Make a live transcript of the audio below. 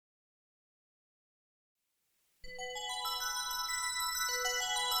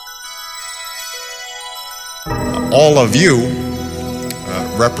all of you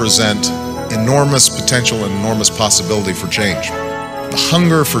represent enormous potential and enormous possibility for change. The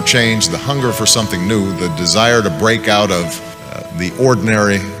hunger for change, the hunger for something new, the desire to break out of the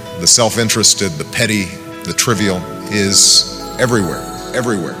ordinary, the self-interested, the petty, the trivial is everywhere,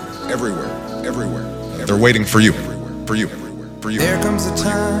 everywhere, everywhere, everywhere. They're waiting for you, for you, for you. There comes a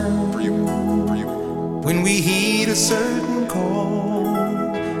time for you, for you. when we heed a certain call,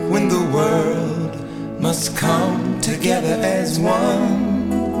 when the world must come together as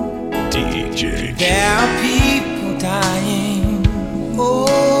one. DJ. There are people dying.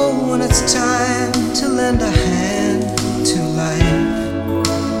 Oh, when it's time to lend a hand to life,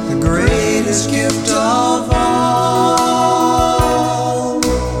 the greatest gift of all.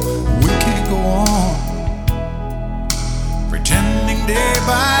 We can't go on pretending day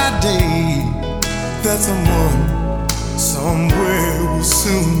by day that someone somewhere will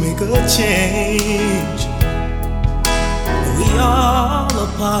soon make a change. We all a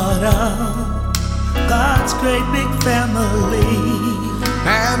part of God's great big family.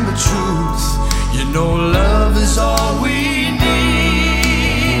 And the truth, you know, love is all we need.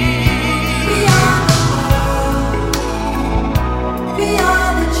 We are the world. We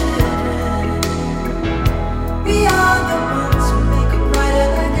are the children. We are the ones who make a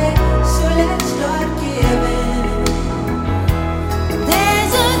brighter day. So let's start giving.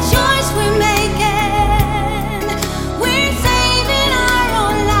 There's a choice we're making. We're saving our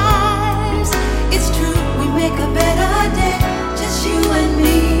own lives. It's true, we make a better day. Just you and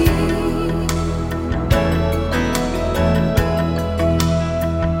me.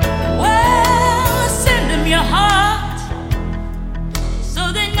 Well, send them your heart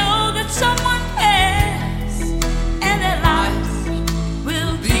so they know that someone cares, and their lives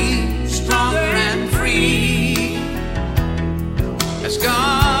will be stronger and free, as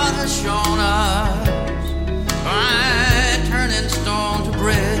God has shown us by turning stone to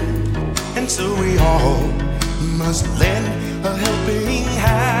bread. And so we all must lend a helping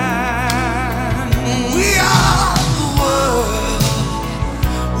hand. We are the world.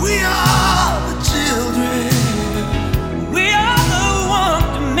 We are the children. we are the one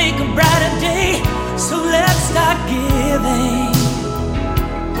to make a brighter day. So let's start giving.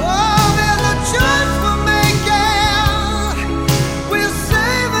 Oh, there's a choice we're making. We're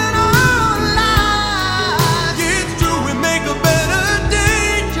saving our lives. It's true, we make a better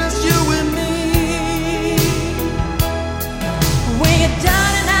day, just you and me. We get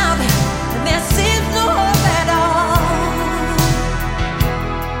down and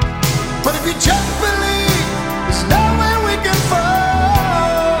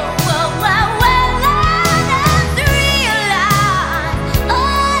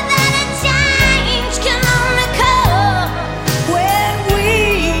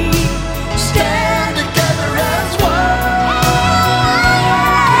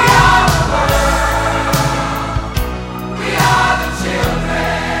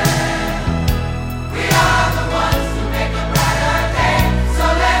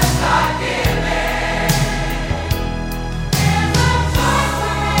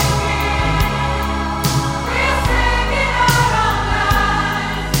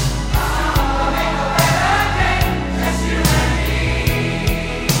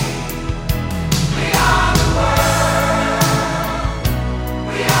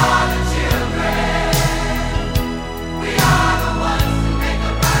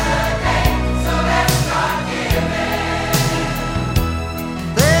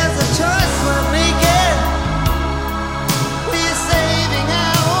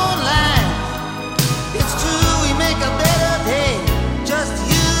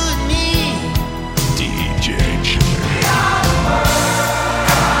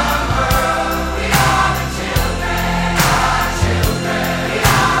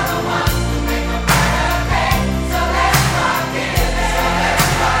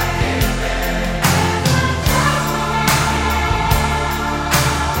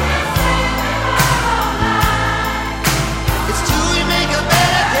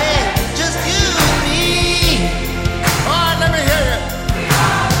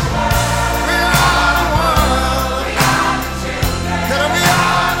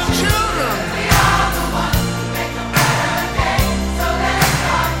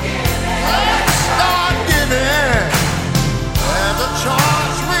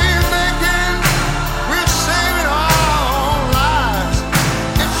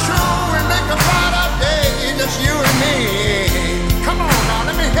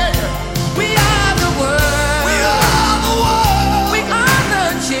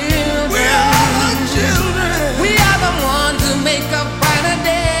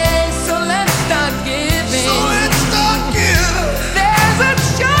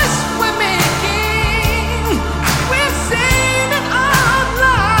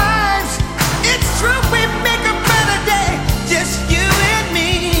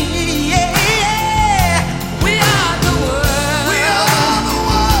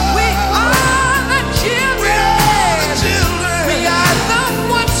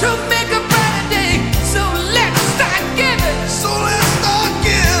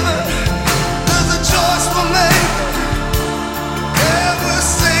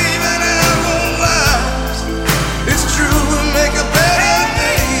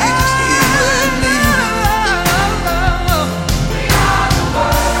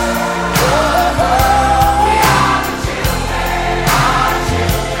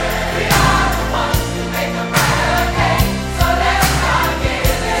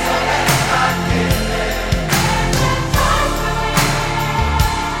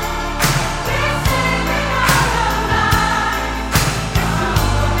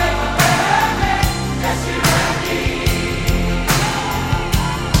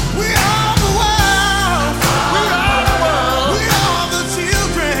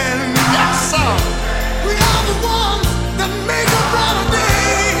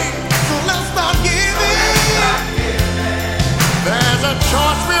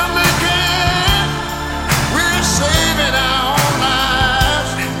choice we're making, we're saving our own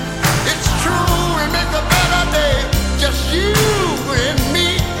lives. It's true, we make a better day, just you and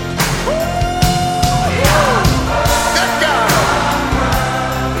me. Good God.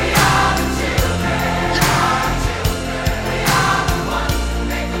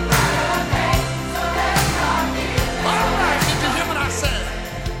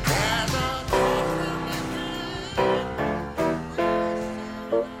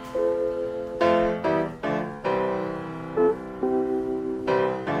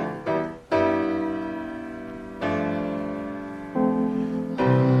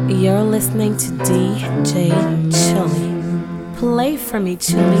 You're listening to DJ Chili. Play for me,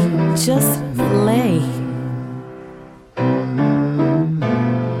 Chili. Just play.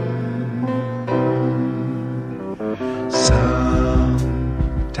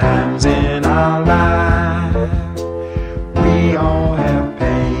 Sometimes in our lives, we all have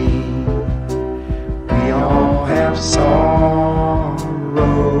pain. We all have sorrow.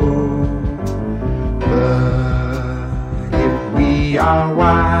 But if we are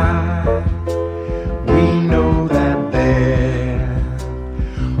wise, we know that there's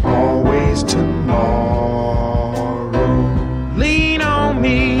always tomorrow. Lean on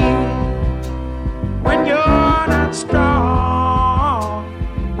me when you're not strong.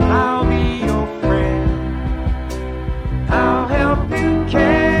 I'll be your friend. I'll help you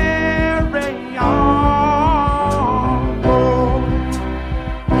carry on. Oh,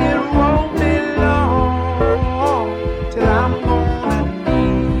 it won't be long till I'm gonna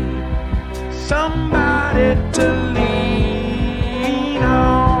need somebody to lean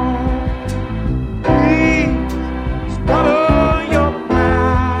on. Please swallow your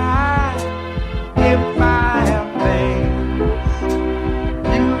pride. If I have things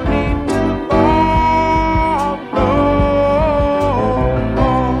you need to borrow,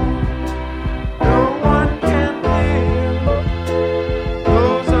 no one can live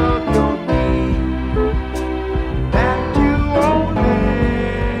those of your needs that you only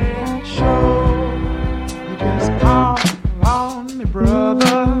show. You just call on me,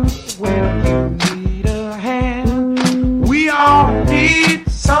 brother, when you need a hand. We all need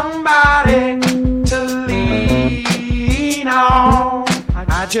somebody to lean on.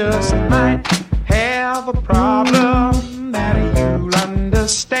 I just might have a problem that you'll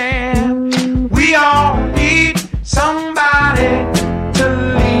understand. We all need somebody to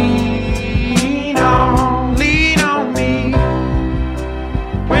lean on. Lean on me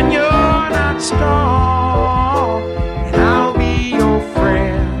when you're not strong, and I'll be your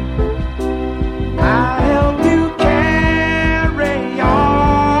friend. I'll help you carry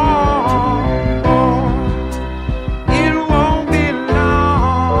on. It won't be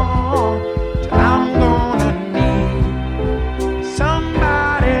long till I'm gonna need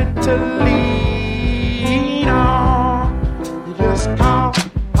somebody to lean on. You just call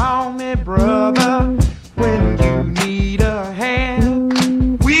on me, brother, when you need a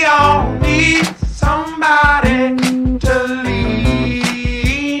hand. We all need somebody to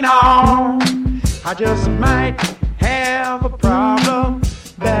lean on. I just might have a problem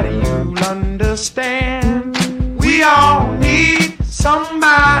that you'll understand. We all need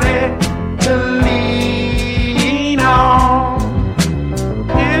somebody to lean on.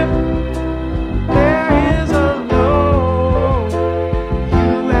 If there is a load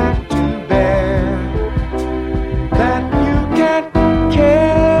you have to bear that you can't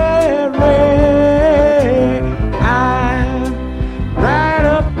carry, I'm right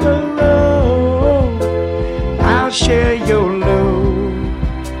up the road. I'll share your load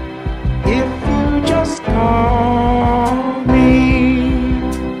if you just call me.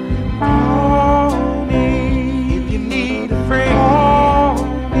 Call me if you need a friend. Call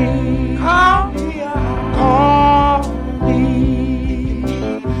me. Call me.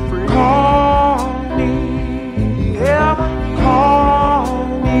 Call me. Yeah. Call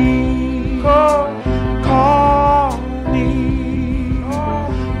me. Call me.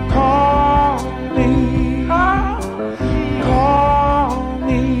 Call me. Call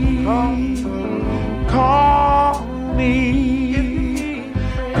me. Call me.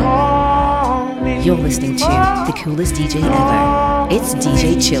 Call me. You're listening to the coolest DJ ever. It's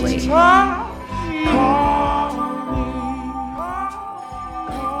DJ Chili.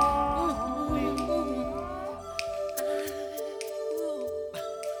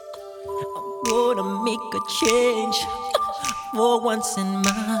 Gonna make a change for once in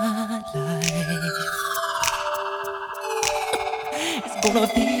my life. It's gonna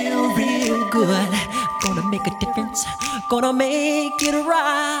feel real good. Gonna make a difference. Gonna make it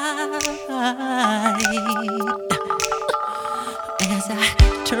right. as I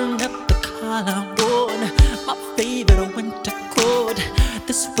turn up the collar on my favorite winter coat.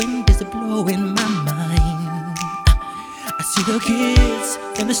 This wind is blowing my mind. I see the kids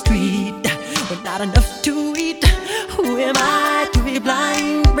in the street with not enough to eat. Who am I to be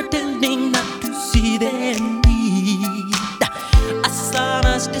blind, pretending not to see their need? A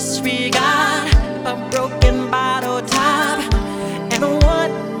sonorous disregard, a broken bottle top, and a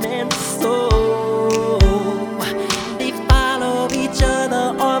one-man soul. They follow each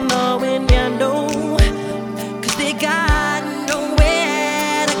other on the wind, you know, 'cause they got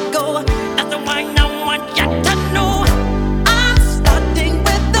nowhere to go. That's why I want you to know I'm starting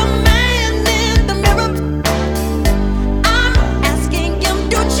with the man in the mirror. I'm asking him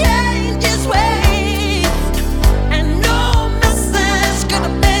to change his ways, and no message could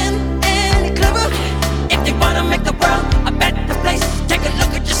have been any clearer. If you wanna make the world a better place, take a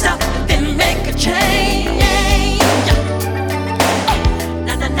look at yourself, then make a change.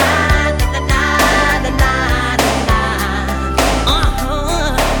 Na na na na na na na na.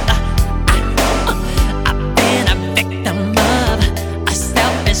 I've been a victim of a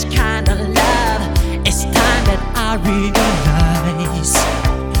selfish kind of love. It's time that I realize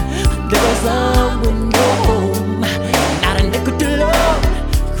there was someone home, not a nickel to love.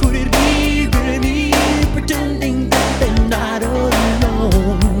 Could it be really me pretending that they're not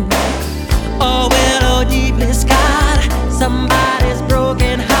alone? Oh, well, oh, deeply scarred, somebody's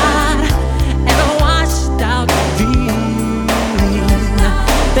broken heart and a washed out dream.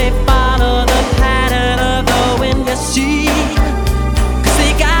 They follow the pattern of the wind, you see, 'cause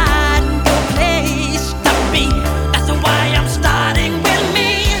they got no place to be. That's why I'm starting with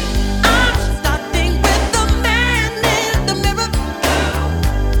me. I'm starting with the man in the mirror.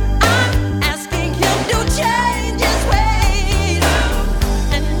 I'm asking him to change his ways,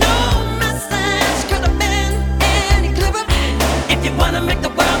 and no message could have been any clearer. If you wanna make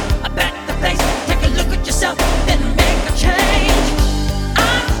the world a better place, take a look at yourself, then make a change.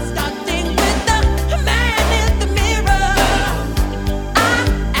 I'm starting with the man in the mirror. I'm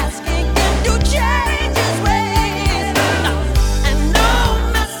asking him to change his ways, and no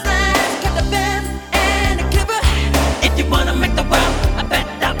message could have been any clearer. If you wanna make the world a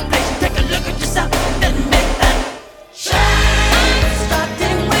better place, take a look at yourself, then make that change. I'm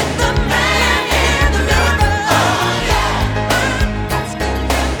starting with the man in the mirror. I'm asking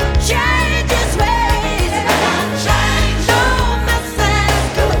him to change his ways, no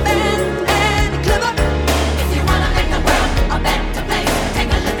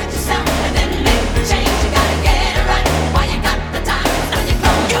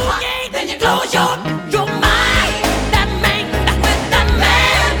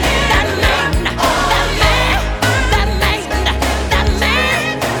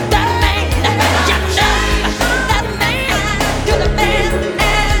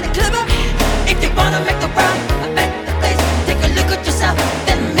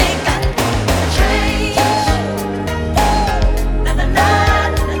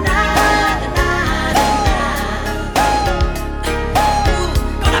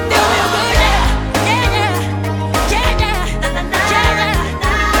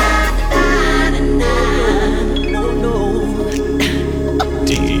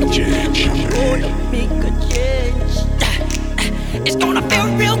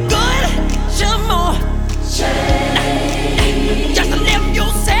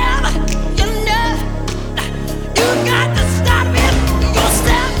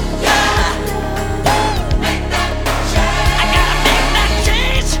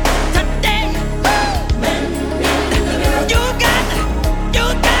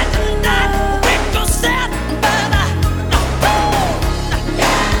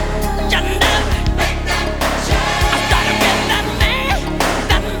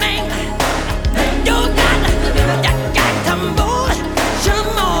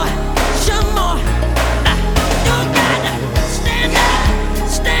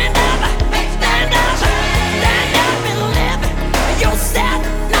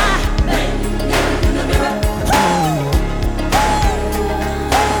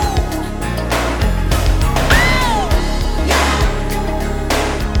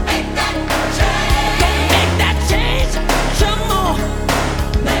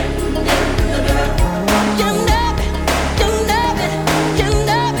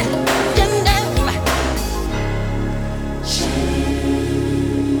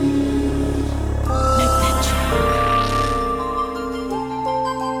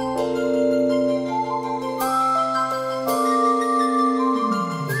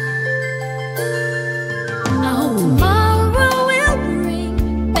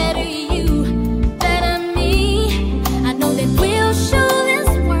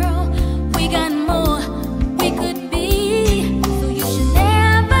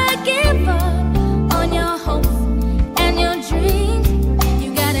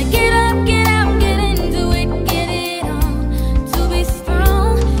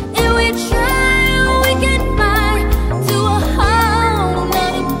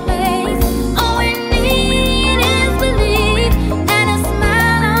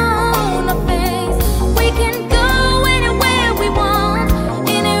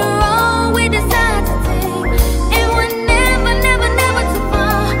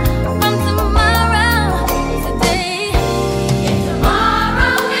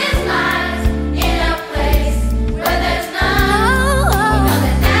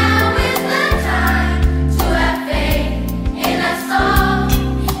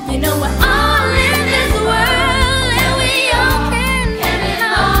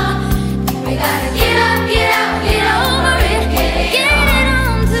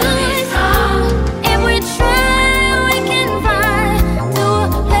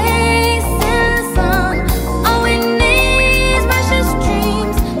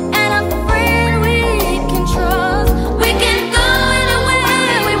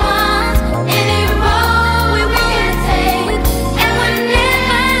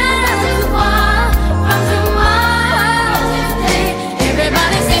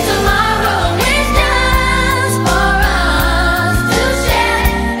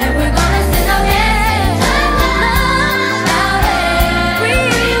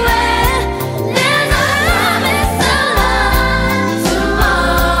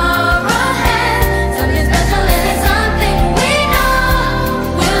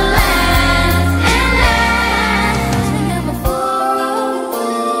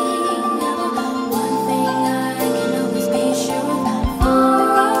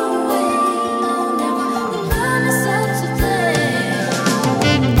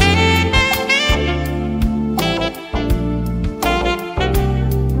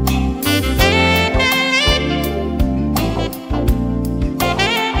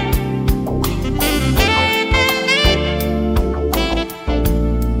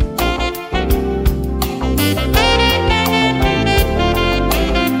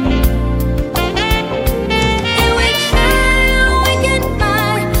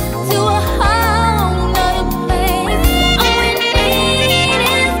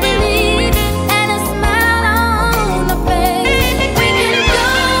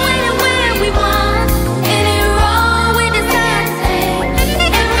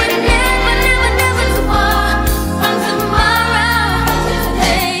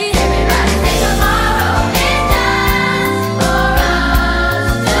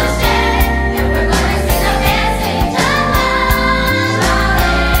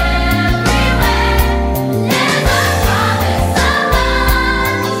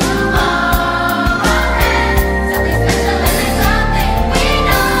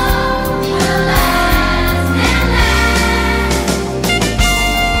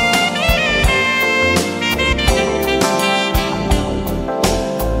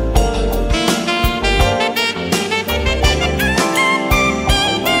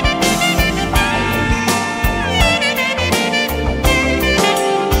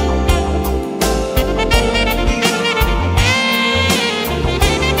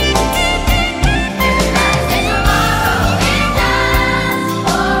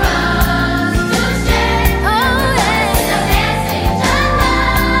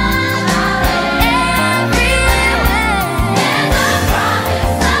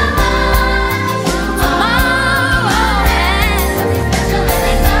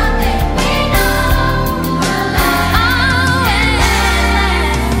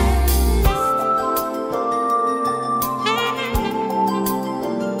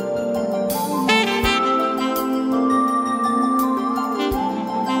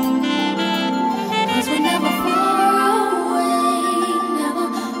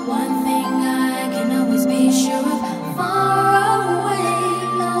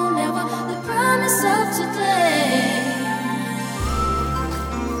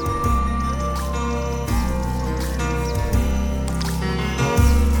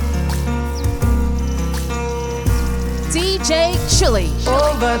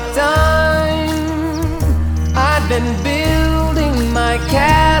Over time, I've been building my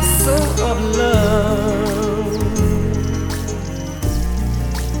castle of love,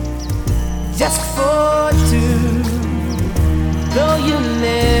 just for two. Though you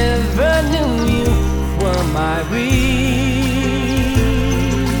never knew you were my reason,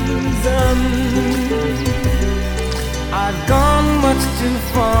 I've gone much too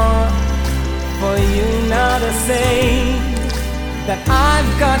far for you now to say that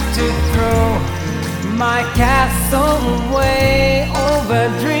I've got to throw my castle away over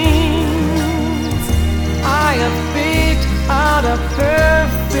dreams I have picked out a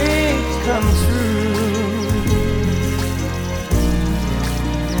perfect come true.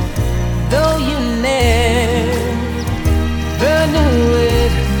 Though you never knew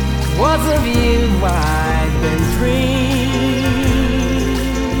it was of you I've been dreaming.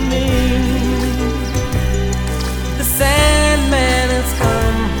 The Sandman has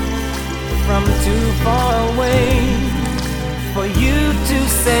come from too far away for you to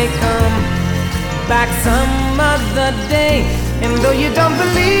say come back some other day. And though you don't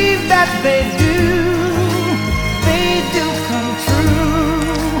believe that they do come true.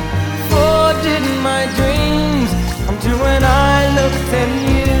 For did my dreams come true when I looked at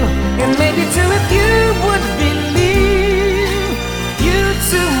you? And maybe too if you would believe, you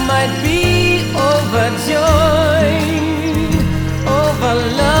too might be overjoyed,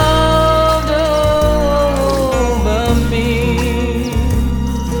 overloved over me.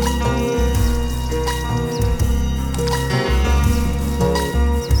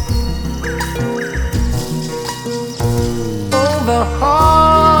 Over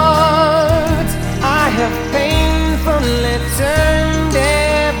hearts I have painfully turned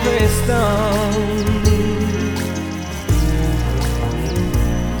every stone,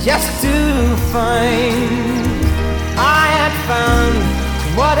 just to find I had found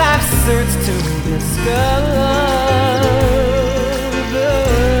what I've searched to discover.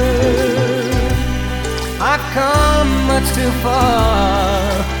 I've come much too far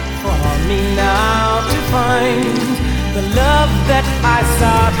for me now to find the love that I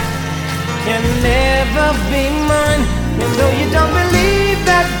sought can never be mine. And though you don't believe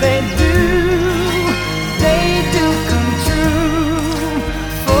that they do come true.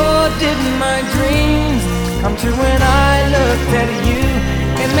 For did my dreams come true when I looked at you?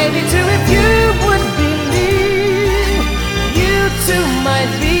 And maybe too if you would believe, you too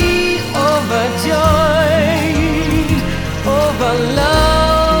might be overjoyed, overloved,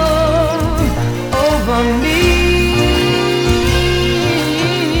 over me.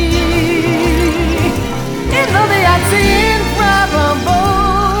 And though they are improbable,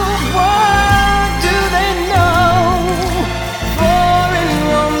 what do they know? For in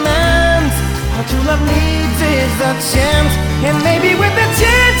romance, what true love needs is a chance. And maybe with a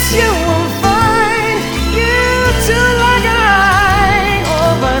chance you will find you too like I,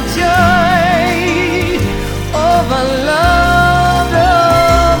 overjoyed, overloved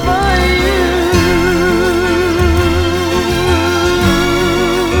over you.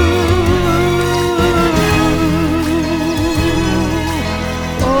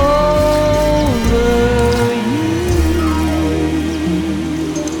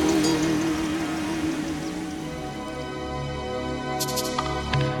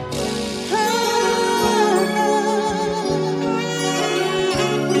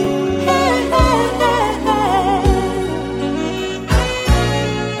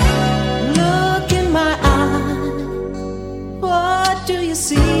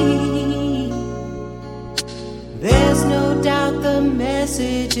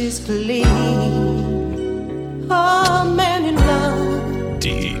 Message is clear. Oh, man in love,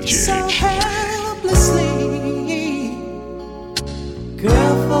 DJ so helplessly.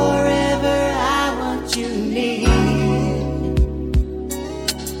 Girl, forever I want you near.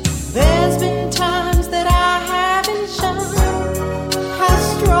 There's been times that I haven't shown how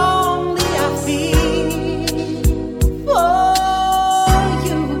strongly I feel for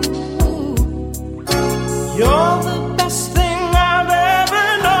you. You're the best thing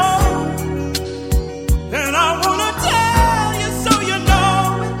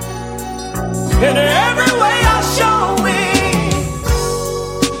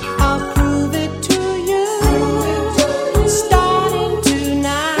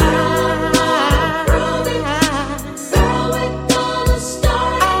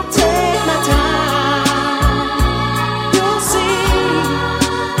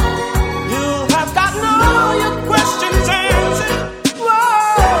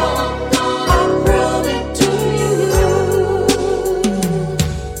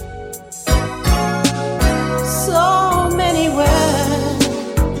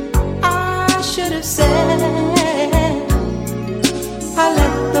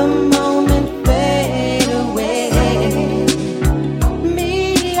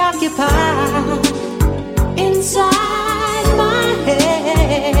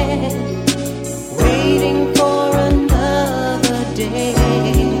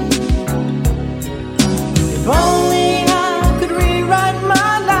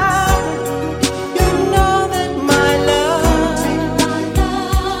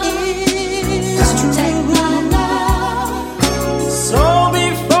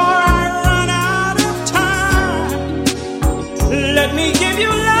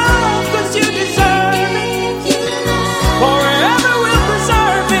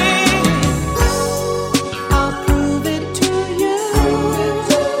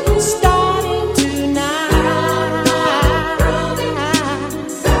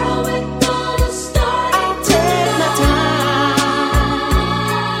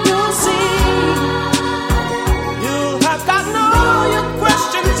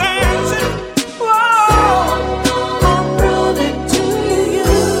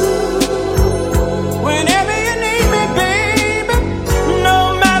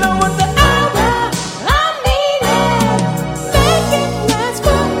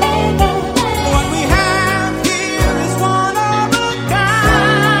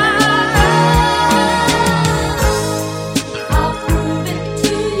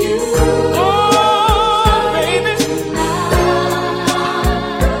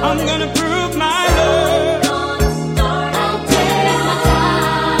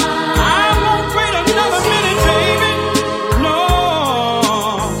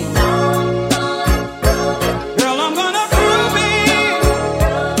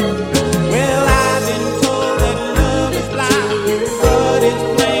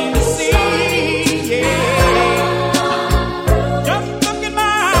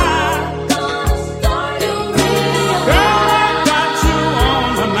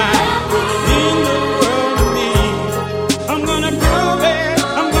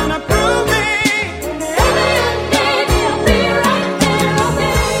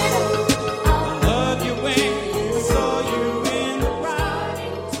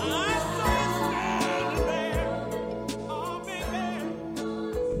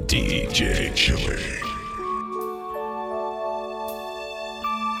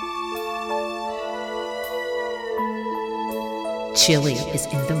Chili is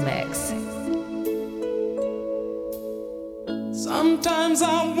in the mix. Sometimes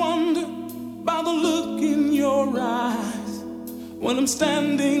I wonder about the look in your eyes. When I'm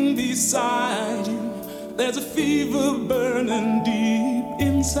standing beside you, there's a fever burning deep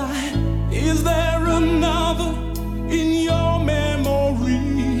inside. Is there another in your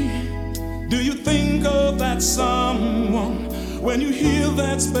memory? Do you think of that someone when you hear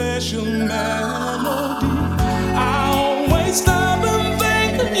that special melody? I always stop and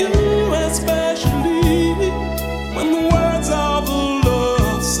think of you, especially when the words of a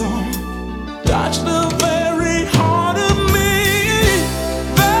love song touch the very heart of me.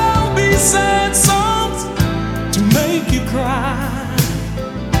 There'll be sad songs to make you cry.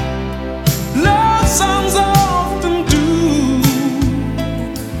 Love songs often do.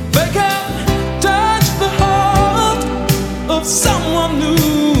 They can touch the heart of someone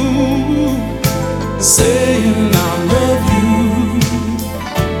new, saying I love you.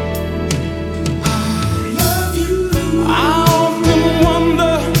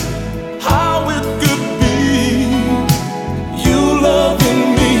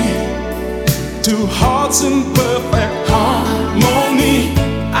 Two hearts in perfect harmony.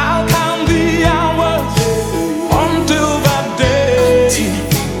 I'll count the hours until that day.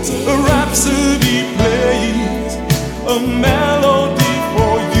 A rhapsody plays, a melody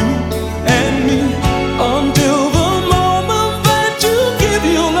for you and me, until the moment that you give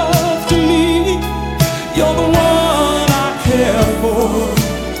your love to me. You're the one I care for,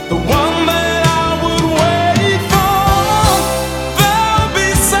 the one that I would wait for. There'll be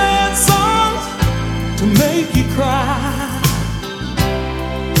sad songs to make you cry.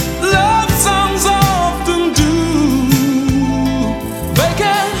 Love songs often do. They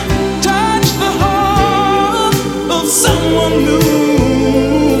can touch the heart of someone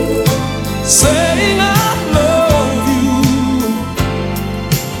new, saying I love you.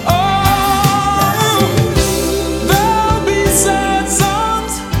 Oh, there'll be sad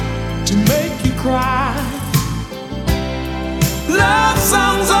songs to make you cry. Love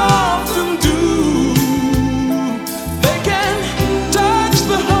songs often do.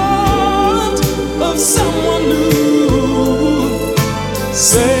 Of someone new,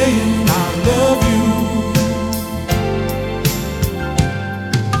 saying I love you.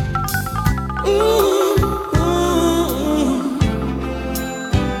 Ooh, ooh.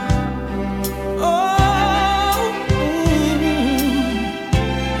 Oh,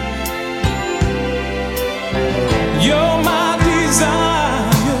 you're my desire.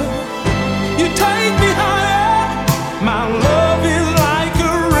 You take me higher. My love is like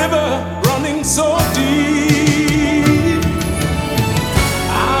a river running so deep.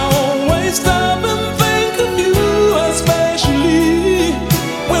 I always stop and think of you, especially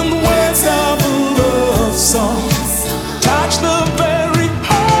when the words of a love song touch the very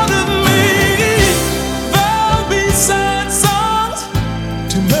heart of me. There'll be sad songs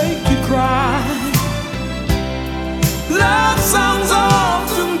to make you cry. Love songs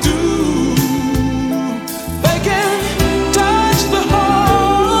often do. They can touch the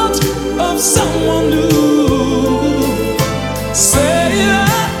heart of someone new, saying I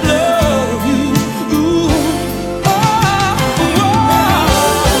love you. Ooh, oh, oh.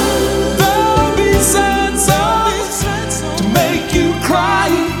 There'll be sad songs to make you cry.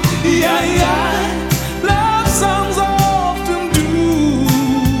 Yeah, yeah. Love songs often do.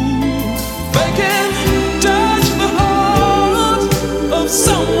 They can touch the heart of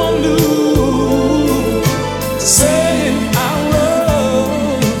someone new, saying I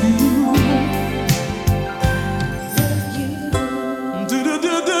love you. Do do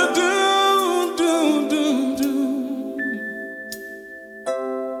do do do do do do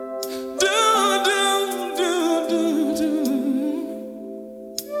do do do do.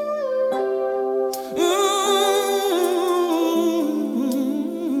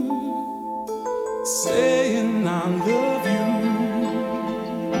 Saying I love you.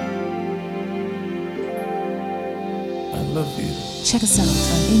 I love you. Check us out on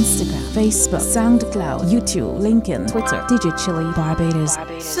Instagram, Facebook, SoundCloud, YouTube, LinkedIn, Twitter, DJ Chili Barbados.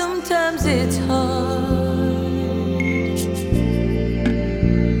 Sometimes it's hard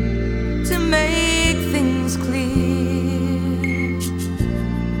to make things clear,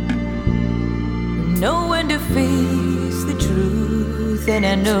 know when to face the truth, and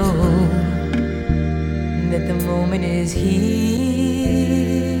I know that the moment is here.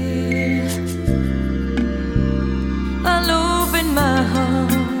 I'll open my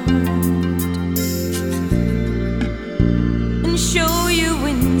heart and show you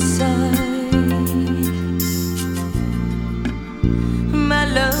inside. My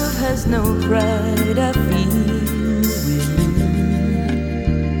love has no pride, I feel with you.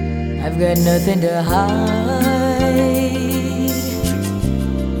 got nothing to hide.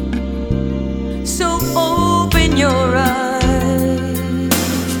 So open your eyes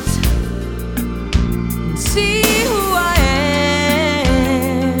and see who I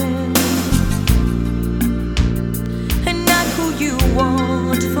am, and not who you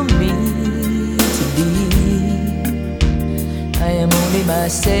want for me to be. I am only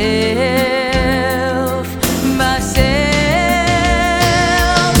myself, myself.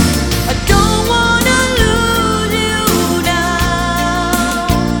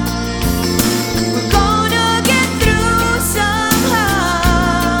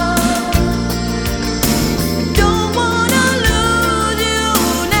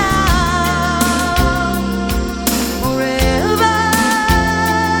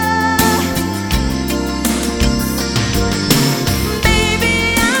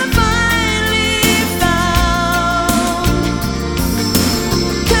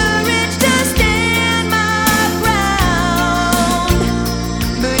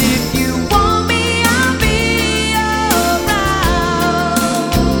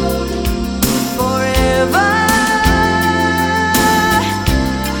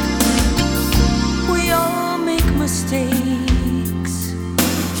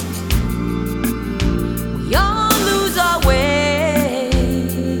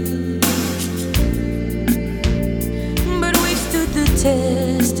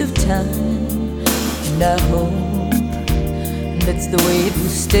 Test of time, and I hope that's the way it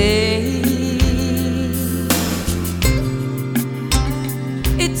will stay.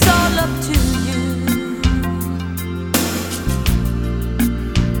 It's all up to you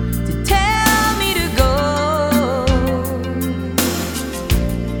to tell me to go,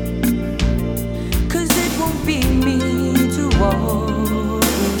 'cause it won't be me to walk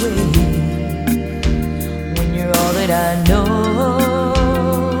away when you're all that I know.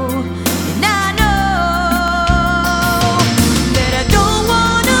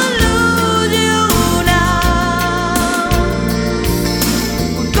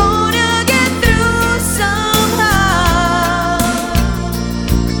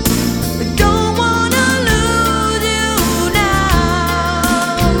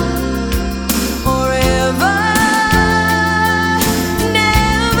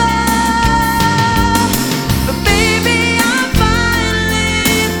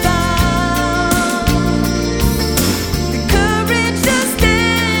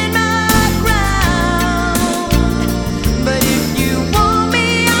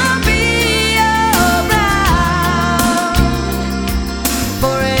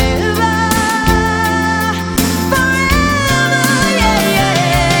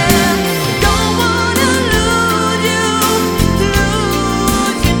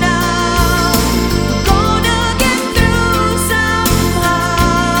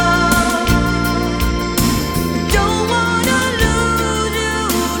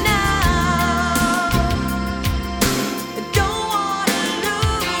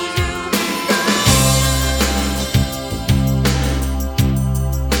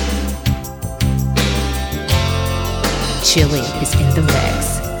 Chili is in the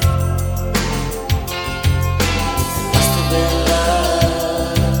mix.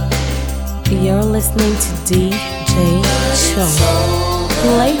 You're listening to DJ Chili.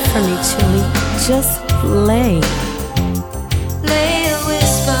 Play for me, Chili. Just play. Lay a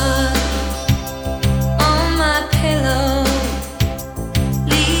whisper on my pillow.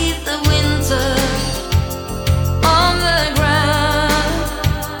 Leave the winter on the ground.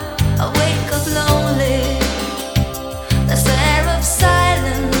 I wake up lonely. There's air of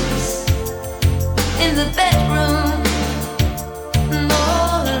silence in the bedroom.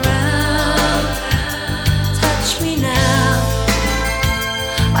 All around. Touch me now.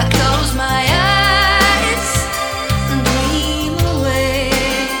 I close my eyes and dream.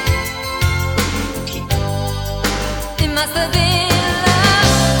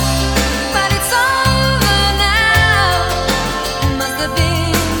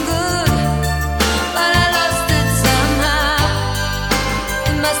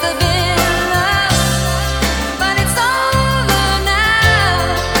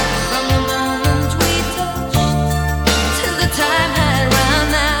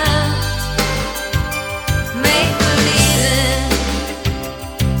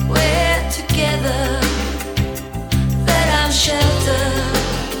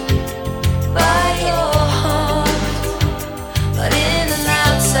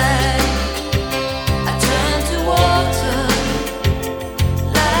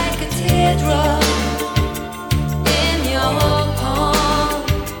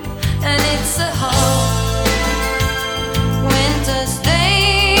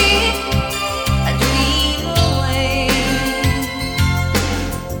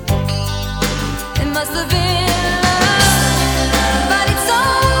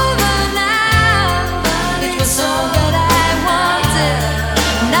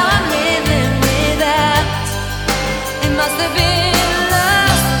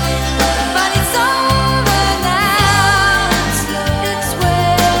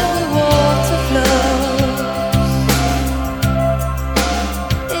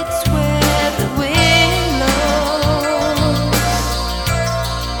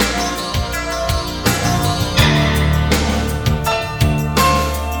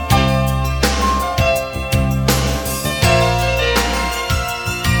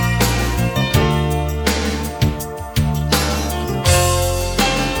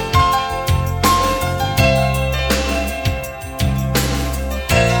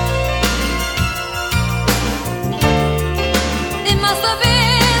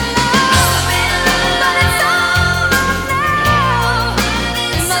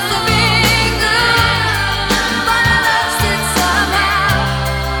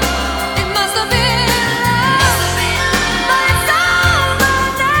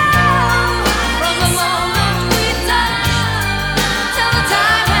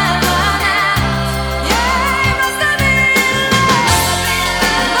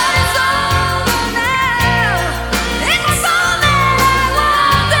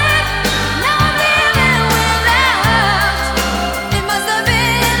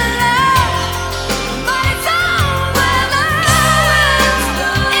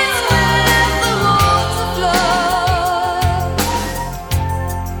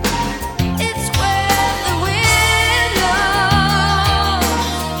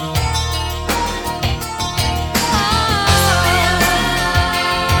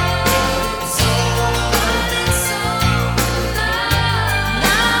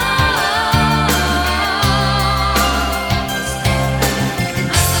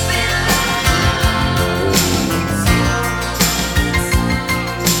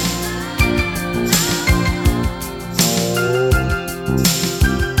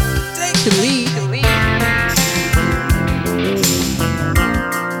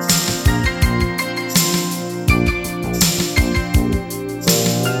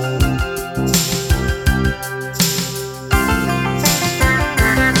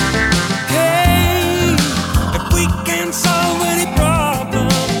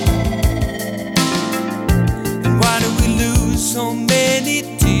 any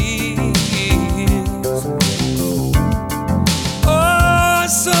tears. Oh,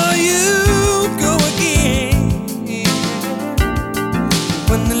 so you go again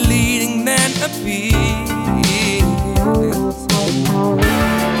when the leading man appears.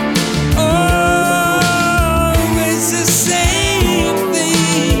 Always the same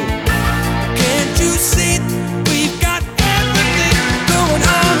thing. Can't you see we've got everything going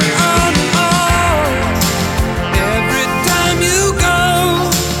on and on? Every time you go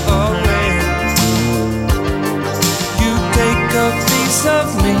away, you take a piece of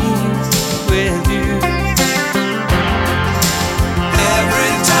me with you.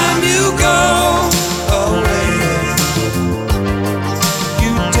 Every time you go away,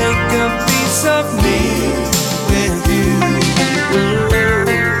 you take a piece of me with you.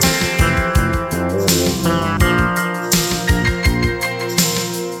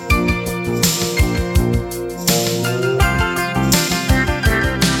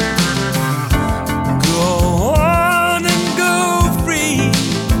 Go on and go free.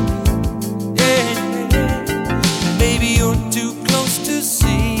 Yeah, maybe you're too close to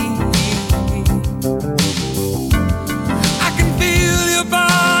see. I can feel your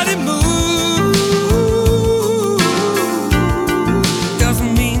body move.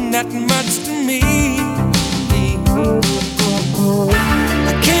 Doesn't mean that much to me.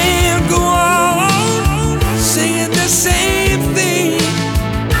 I can't go on singing the same thing.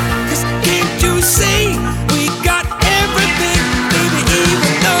 'Cause can't you see we got everything, baby,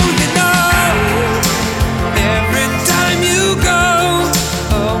 even though you know every time you go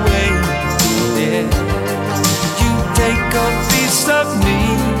away, yeah, you take a piece of me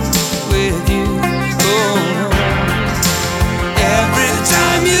with you. Oh, every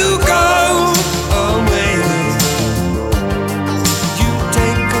time you go away, you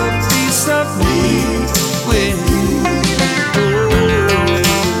take a piece of me with you.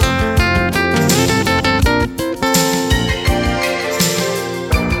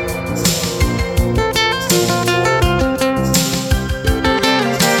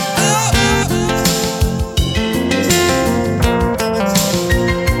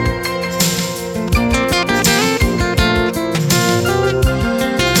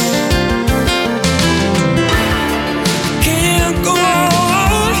 Can't go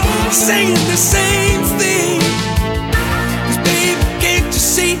on saying the same thing. 'Cause baby, can't you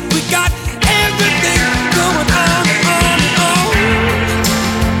see we got everything going on and on?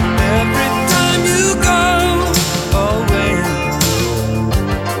 Every time you go away,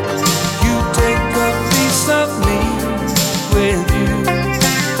 you take a piece of me with you.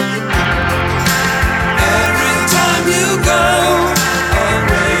 Every time you go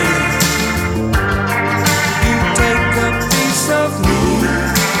away, you take a piece of me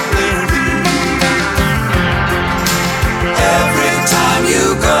with you. Every time you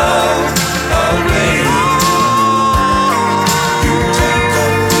go away, you take a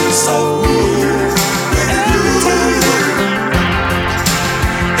piece of me with you.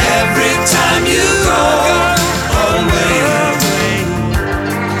 Every time you go away,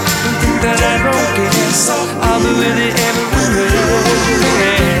 don't think that I don't care. I'll be with you everywhere.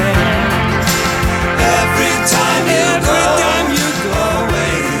 Every time you go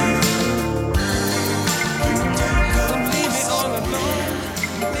away, don't leave me all alone.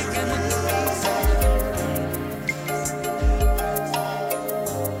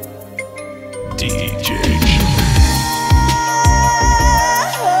 DJ.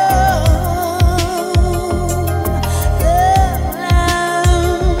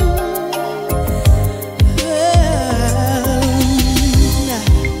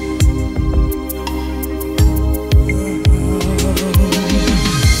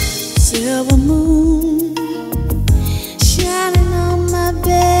 Silver moon shining on my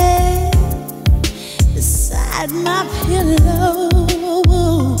bed beside my pillow.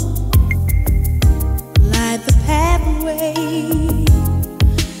 Light the pathway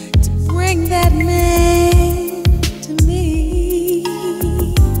to bring that man to me.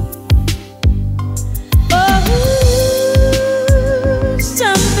 Oh,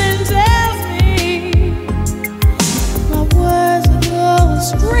 something tells me my words go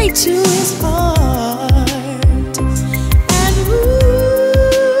straight to his heart. And ooh,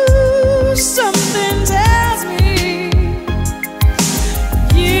 something tells me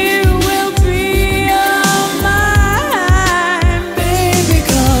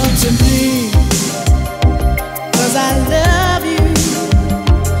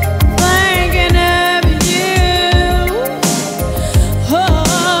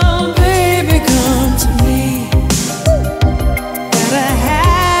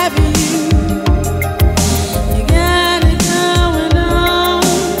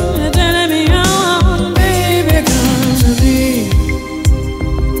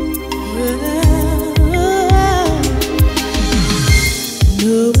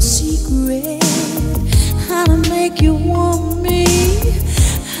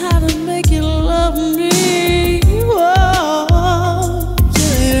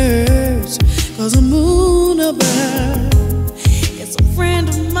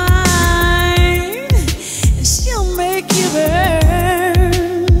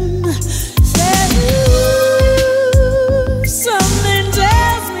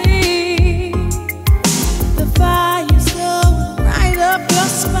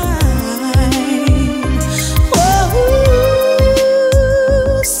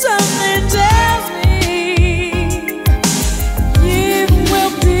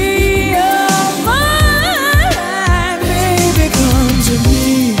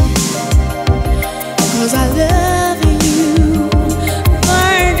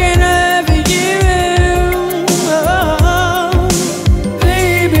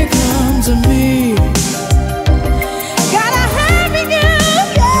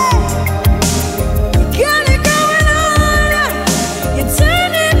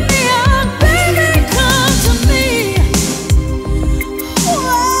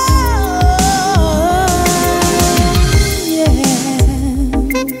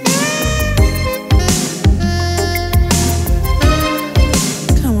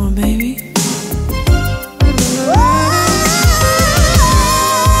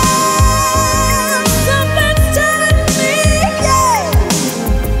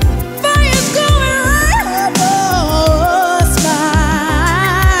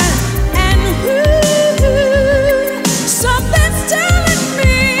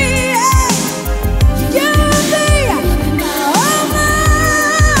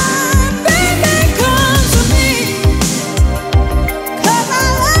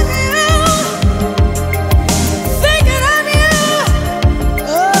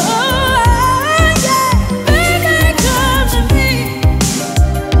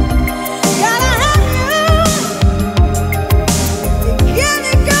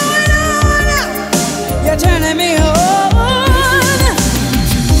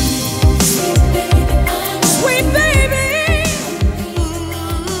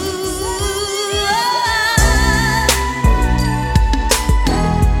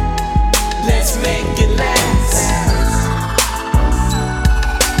make it last.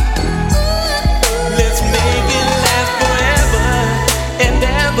 Let's make it last forever and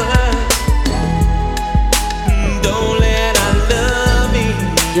ever. Don't let our love be.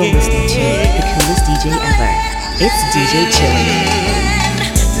 You're listening to the coolest DJ ever. It's DJ Chili.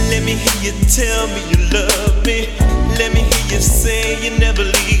 Let me hear you tell me you love me. Let me hear you say you never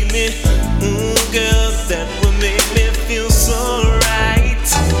leave me. Ooh, girl, that would make me feel so right.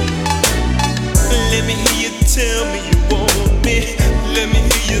 Let me hear you tell me you want me. Let me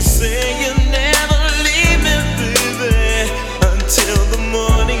hear you say you never leave me, baby, until the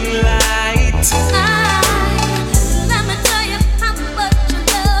morning light. Let me tell you how much I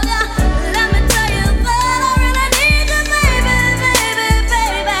love ya. Let me tell you that I really need you, baby, baby,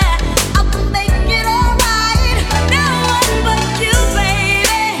 baby. I will make it alright. No one but you,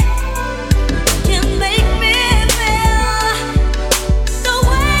 baby, can make me feel the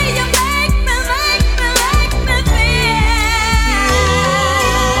way you make me feel.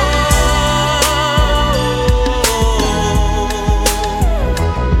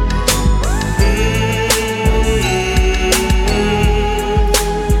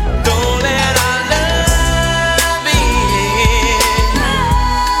 Don't let our love end.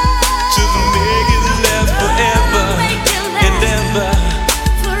 Just make it last forever and ever.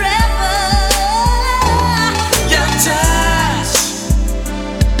 Forever. Your touch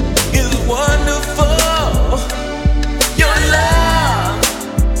is wonderful. Your love,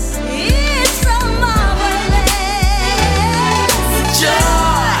 It's so marvelous.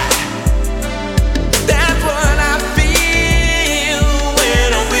 joy, that's what I feel when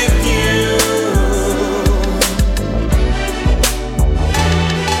I'm with you.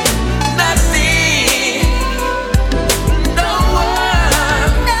 Nothing, no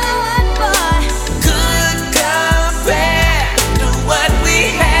one No one but could compare to what we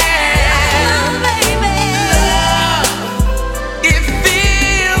have. baby. It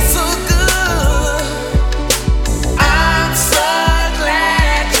feels so good. I'm so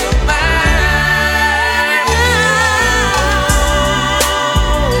glad you're mine.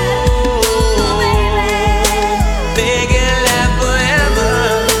 Make it last forever.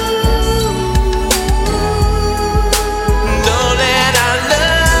 Don't let our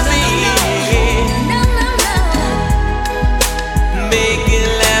love end. No, no, no. Make it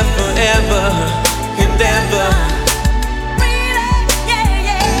last forever and ever. Yeah,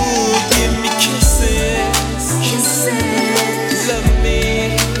 yeah. Ooh, give me kisses. Kisses. Love me.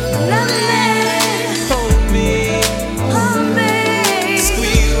 Love me. Hold me. Hold me.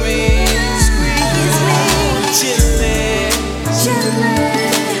 Squeeze me. Squeeze me. Gently. Gently.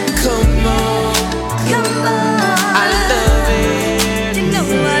 Come on. Come on. I love it. You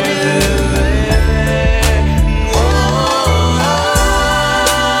know I do.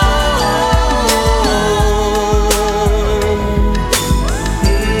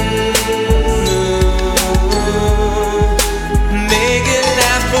 Make it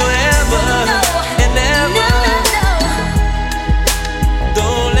last forever and ever.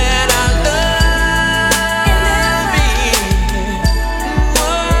 Don't let our love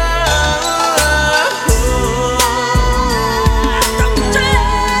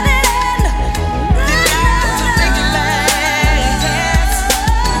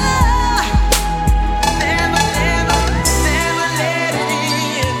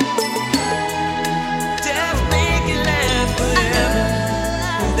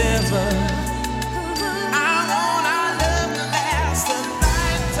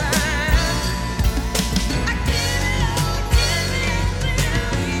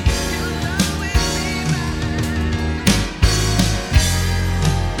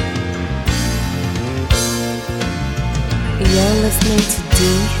You're listening to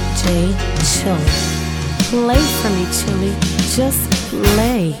DJ Chili. Play for me, Chili. Just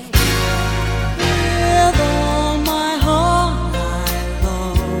play. With all my heart, I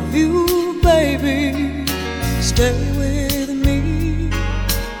love you, baby. Stay with me,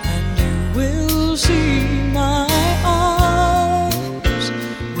 and you will see my arms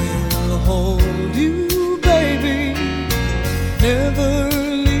will hold you, baby. Never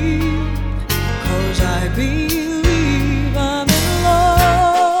leave, 'cause I believe I'm in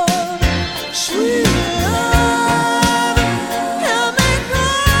love. Sweet love, help me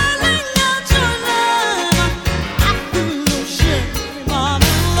crawling out your line. I feel no shame, I'm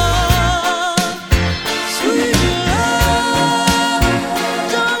in love. Sweet love,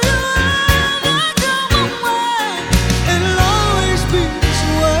 don't you ever go away. It'll always be this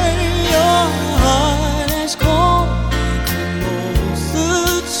way. Your heart has called me closer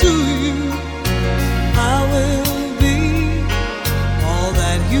to you. I will be all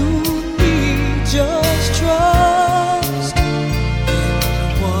that you need.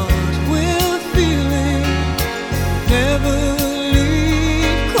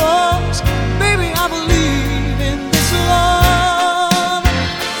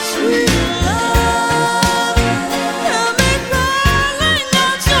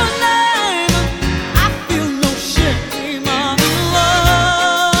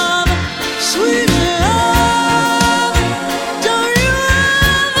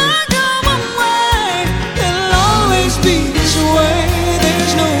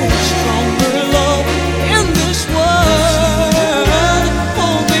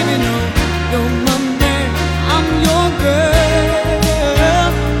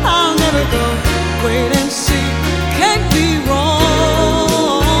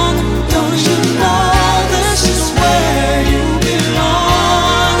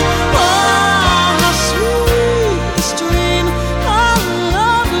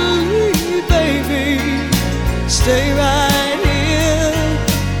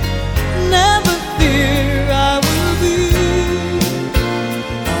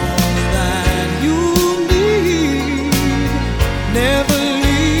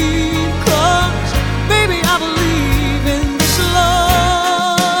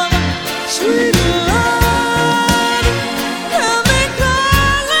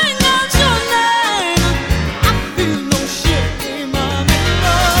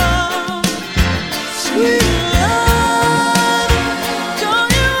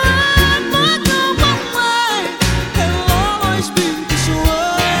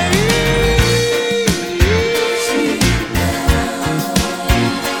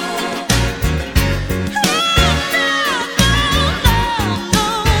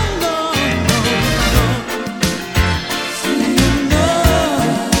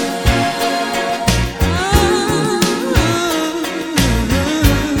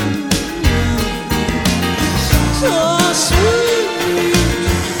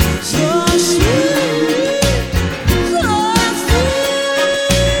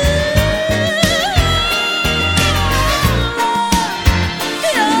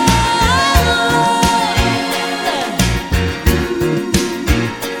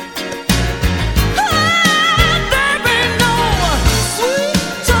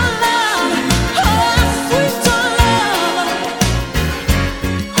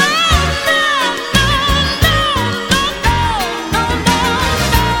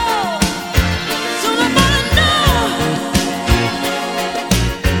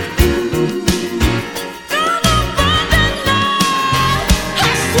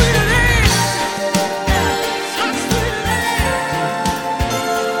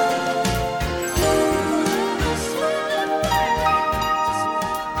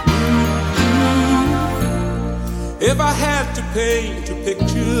 paint a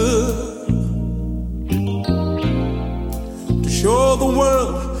picture to show the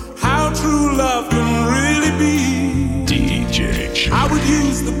world how true love can really be. DJ Chili. I would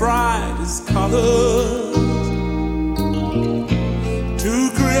use the brightest colors to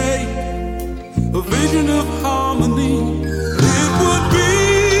create a vision of harmony. It would be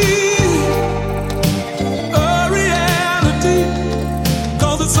a reality,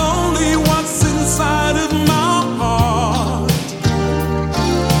 'cause it's only what's inside of my heart.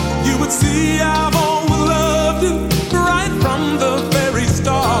 You would see I've always loved you right from the very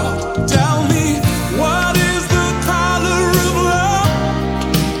start. Tell me, what is the color of love?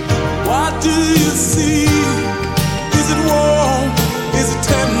 What do you see? Is it warm? Is it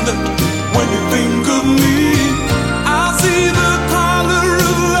tender? When you think of me, I see the color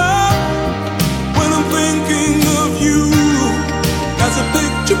of love. When I'm thinking of you, as a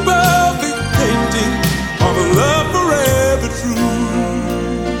picture perfect painting of a love forever true.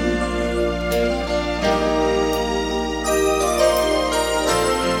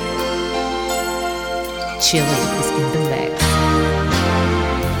 Chili is in the mix.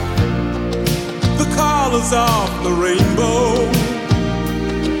 The colors of the rainbow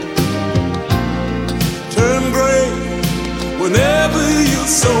turn gray whenever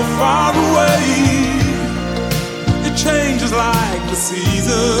you're so far away. It changes like the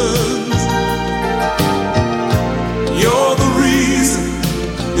seasons. You're the reason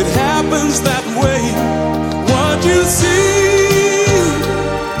it happens that way. What you see,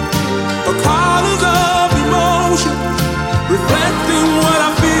 the colors of emotion, reflecting what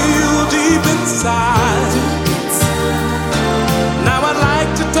I feel deep inside. Now I'd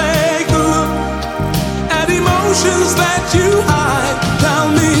like to take a look at emotions that you hide. Tell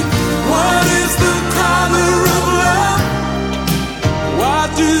me, what is the color of love? What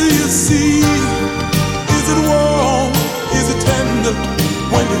do you see? Is it warm? Is it tender?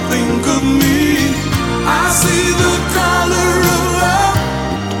 When you think of me, I see the color of love.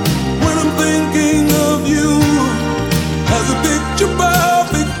 When I'm thinking of you, as a picture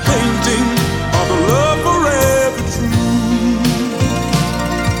perfect painting of a love forever true.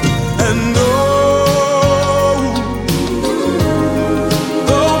 And oh,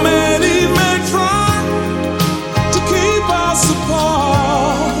 though many may try to keep us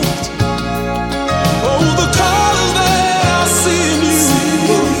apart, oh, the colors that I see in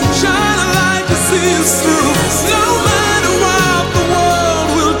you shine like the seas through. No matter what the world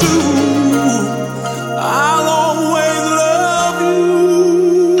will do, I'll always love you.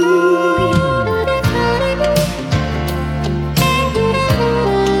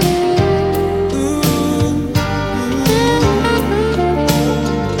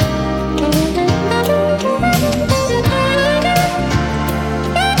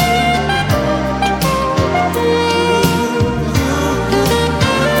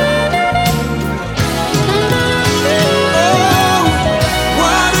 Oh,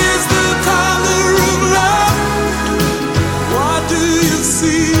 what is the color of love? What do you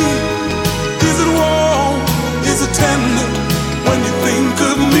see? Is it warm? Is it tender? When you think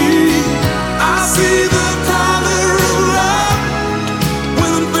of me, I see the color of love.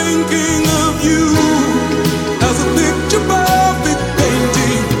 When I'm thinking of you, as a picture perfect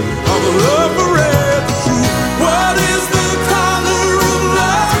painting of a love forever true. What is the color of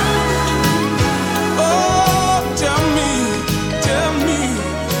love? Oh, tell me, tell me.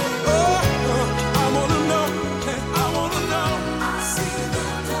 Oh, I wanna know, I wanna know. I see the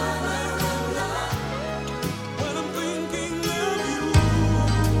color of love when I'm thinking of you.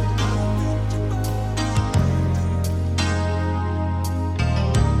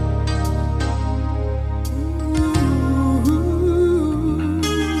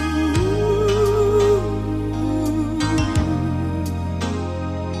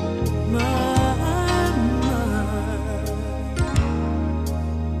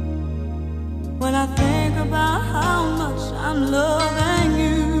 When I think about how much I'm loving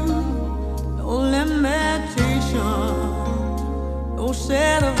you, no limitation, no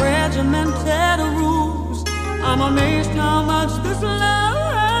set of regimented rules. I'm amazed how much this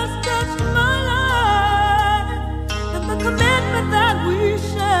love has touched my life. And the commitment that we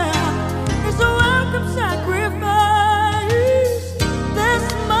share is a welcome sacrifice. This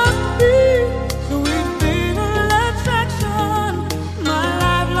must be sweet fatal attraction, my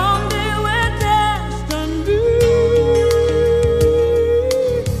lifelong day we're destined to be.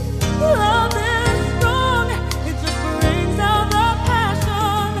 Love is strong, it just brings out the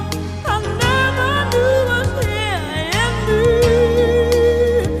passion I never knew was here in me.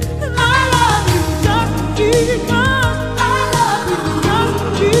 And I love you just because I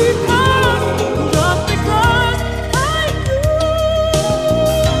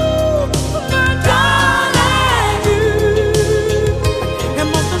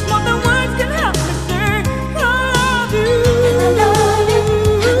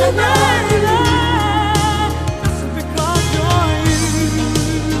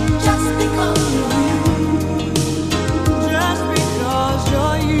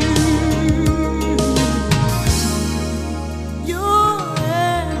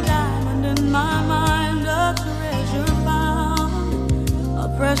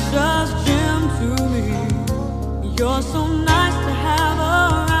precious gem to me. You're so nice to have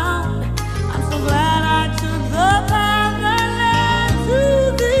around. I'm so glad I took the path that led to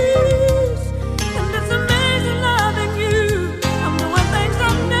this. And it's amazing loving you. I'm doing things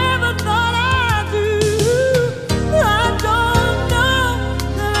I never thought I'd do. I don't know,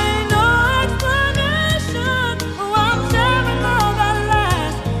 there ain't no explanation why I'm sharing all that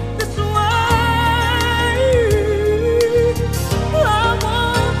lasts this way. I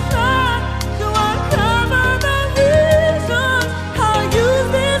won't try to uncover the reasons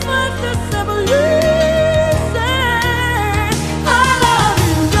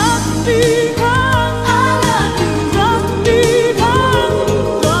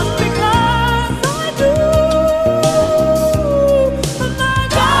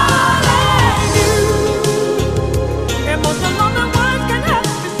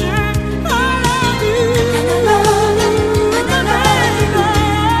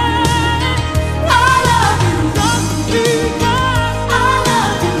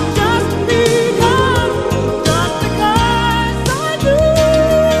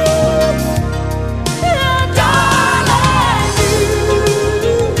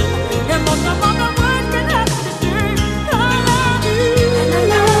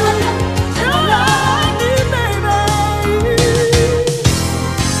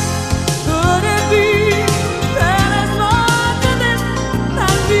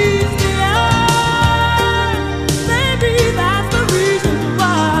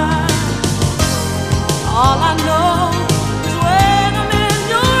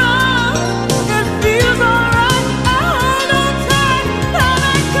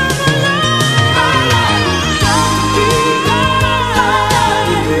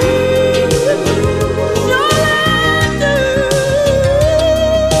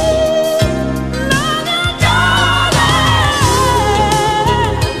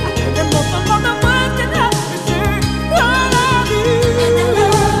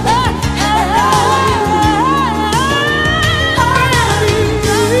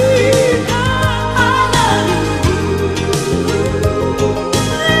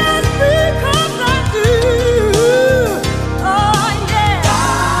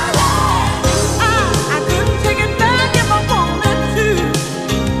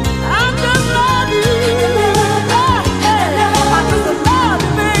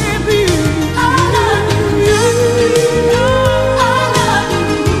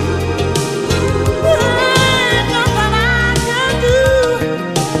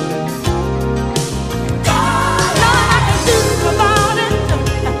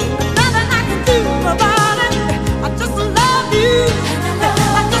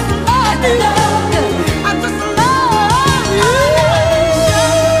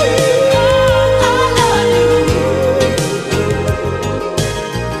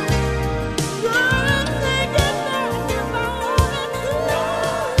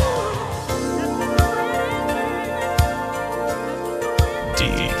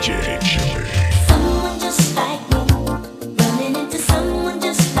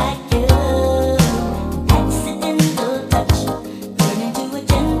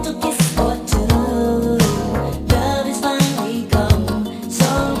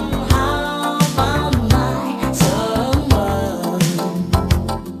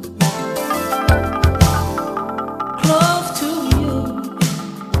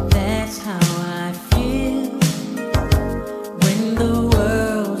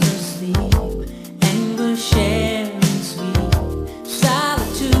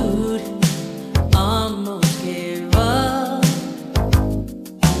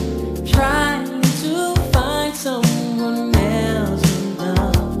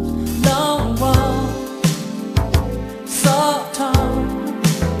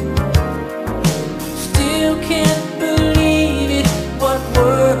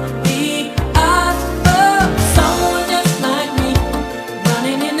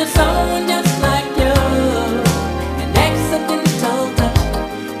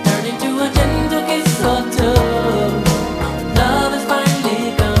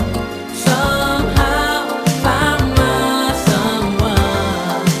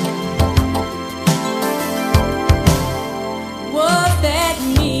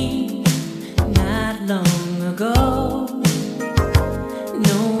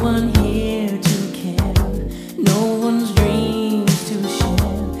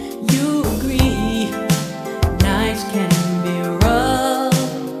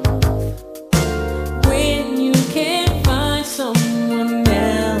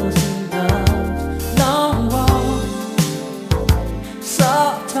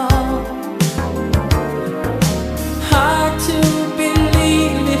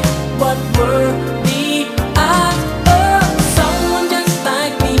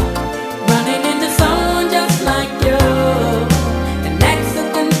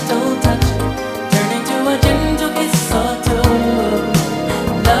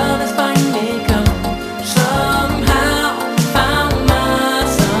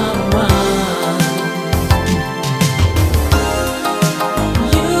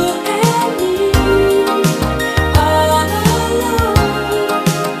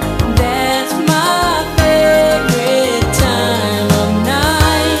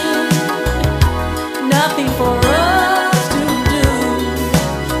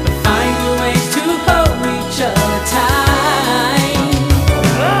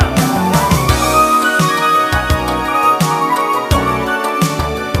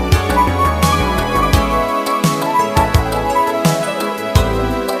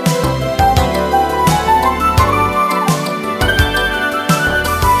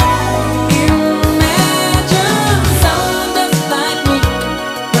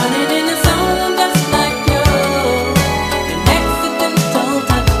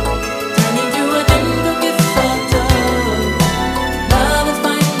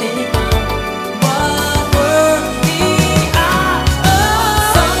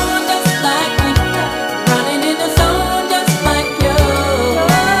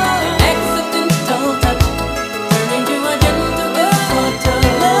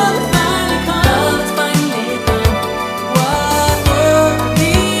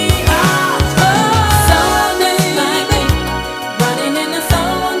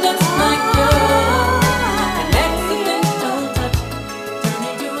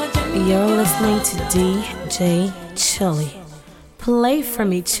You're listening to DJ Chili. Play for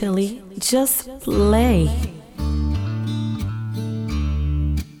me, Chili. Just play.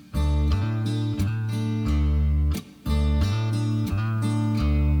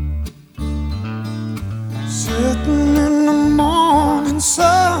 Sitting in the morning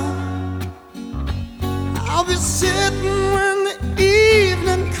sun, I'll be sitting when the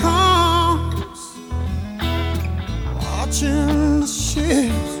evening comes, watching the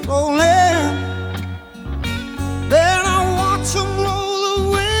ships roll in. Then I watch them roll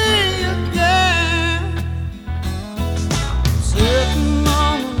away again. Sitting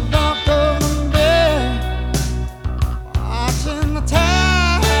on the dock of the bay, watching the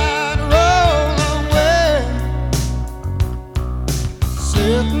tide roll away.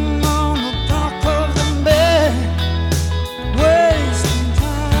 Sitting on the dock of the bay, wasting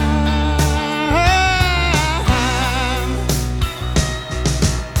time.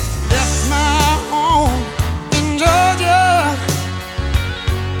 Left my home in Georgia,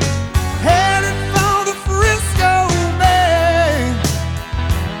 headed for the Frisco Bay.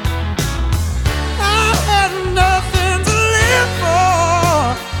 I had nothing to live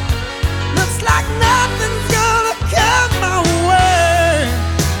for. Looks like nothing's gonna come my way.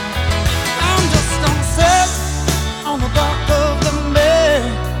 I'm just gonna sit on the dock of the bay,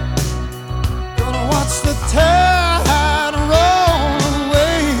 gonna watch the tide roll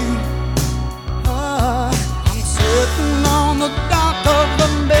away. I'm sitting on the dock of the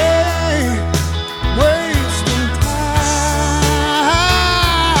bay, wasting time.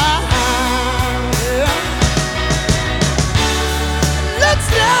 Yeah. Looks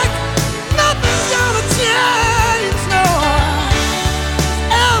like nothing's gonna change, no.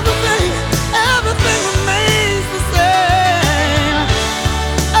 Everything remains the same.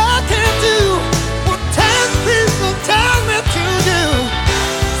 I can't do what 10 people tell me to do,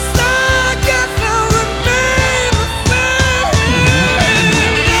 so I guess I'll remain the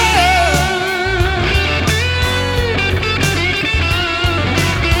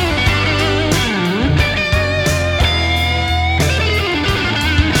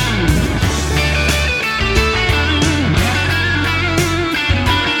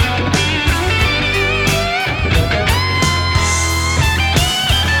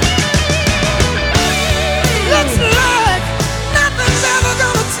looks like nothing's ever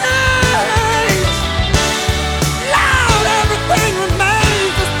gonna change. Loud, everything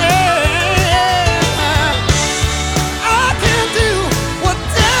remains the same. I can't do what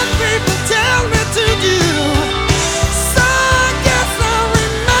 10 people tell me to do, so I guess I'll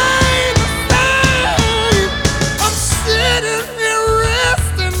remain the same. I'm sitting here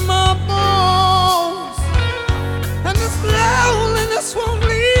resting my bones, and this loneliness won't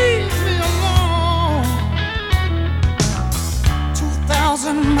leave me alone.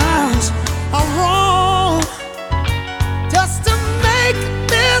 2,000 miles I roam just to make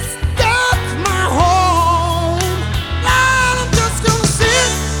this dock my home. Now I'm just gonna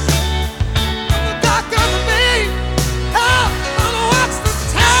sit on the dock of the bay. I'm gonna watch the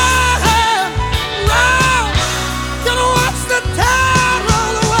tide roll, gonna watch the tide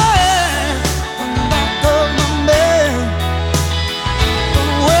roll away. On the dock of the bay,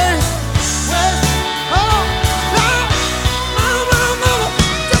 gonna waste, oh, no, I'm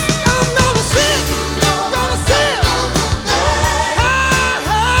gonna sit,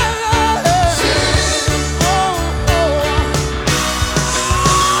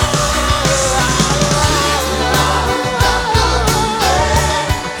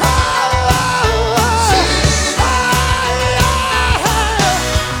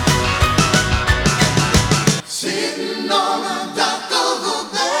 sitting on the dock of the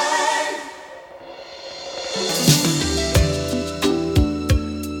bay.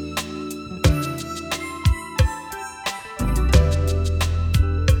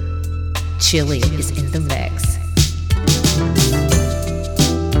 Chili is in the mix.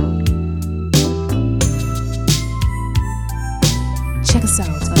 Check us out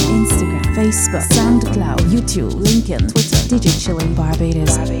on Instagram, Facebook, SoundCloud, YouTube, LinkedIn, Twitter, DJ Chili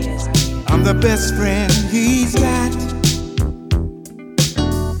Barbados. I'm the best friend he's got.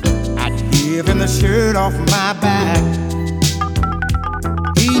 I'd give him the shirt off my back.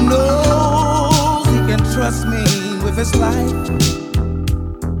 He knows he can trust me with his life,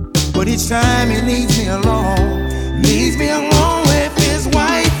 but each time he leaves me alone with his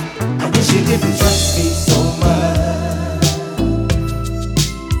wife. I wish he didn't trust me so much.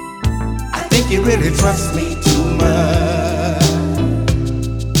 I think he really trusts me too much.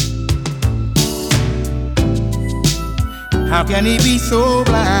 How can he be so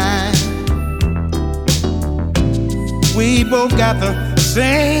blind? We both got the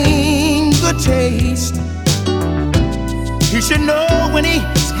same taste. He should know when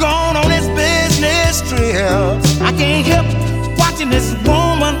he's gone on his business trips. I can't help watching this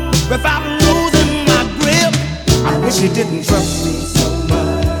woman without losing my grip. I wish he didn't trust me so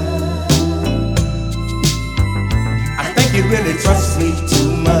much. I think he really trusts me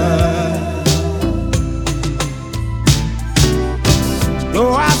too much.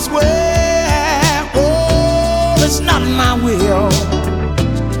 Though I swear, oh, it's not my will,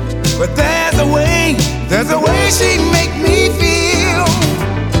 but there's a way she make me feel.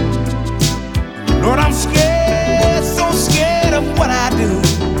 Lord, I'm scared, so scared of what I do.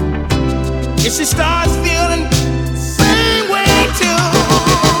 If she starts feeling the same way too,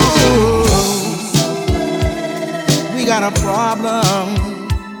 we got a problem.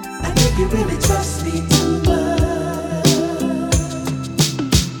 I think you really trust me too much.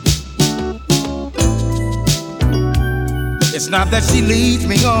 It's not that she leads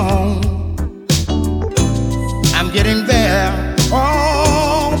me on. I'm getting there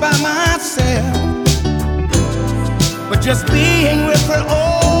all by myself, but just being with her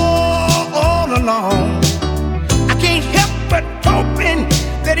all alone, I can't help but hoping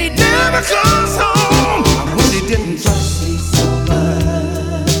that he never comes home. I wish he didn't trust me so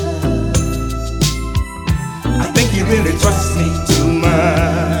much. I think he really trusts me too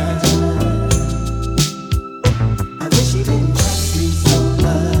much. I wish he didn't trust me so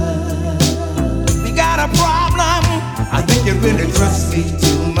much. We got a problem. I think you really trust me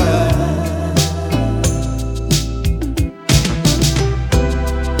too much.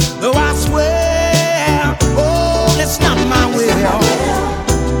 Though I swear, oh, it's not my will,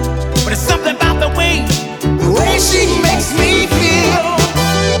 but it's something about the way she makes me feel.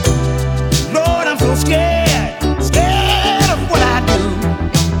 Lord, I'm so scared of what I do.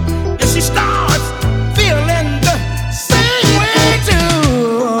 If she starts feeling the same way too.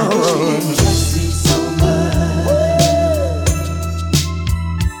 I wish she didn't trust me so much.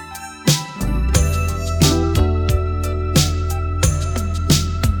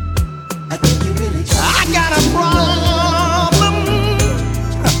 I think you really trust me. I got a problem.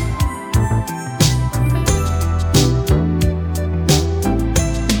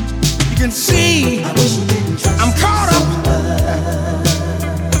 You can see I'm caught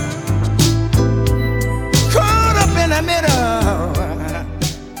up in the middle.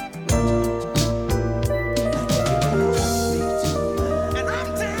 And I'm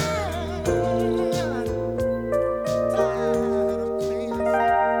tired of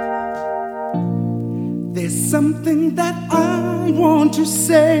there's something that I want to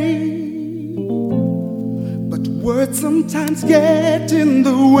say, but words sometimes get in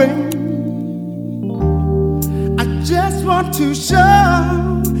the way. I just want to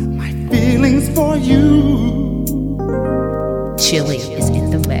show my feelings for you. Chili is in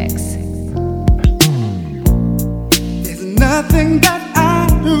the mix. There's nothing that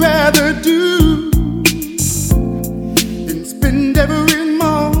I'd rather do than spend every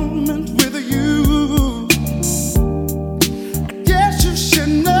moment with you. I guess you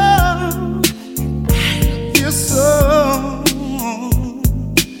should know I feel so.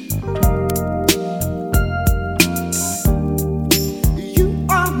 You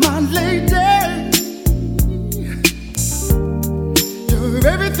are my lady. You're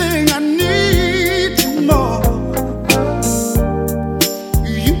everything I need and more.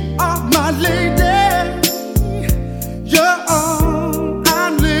 You are my lady.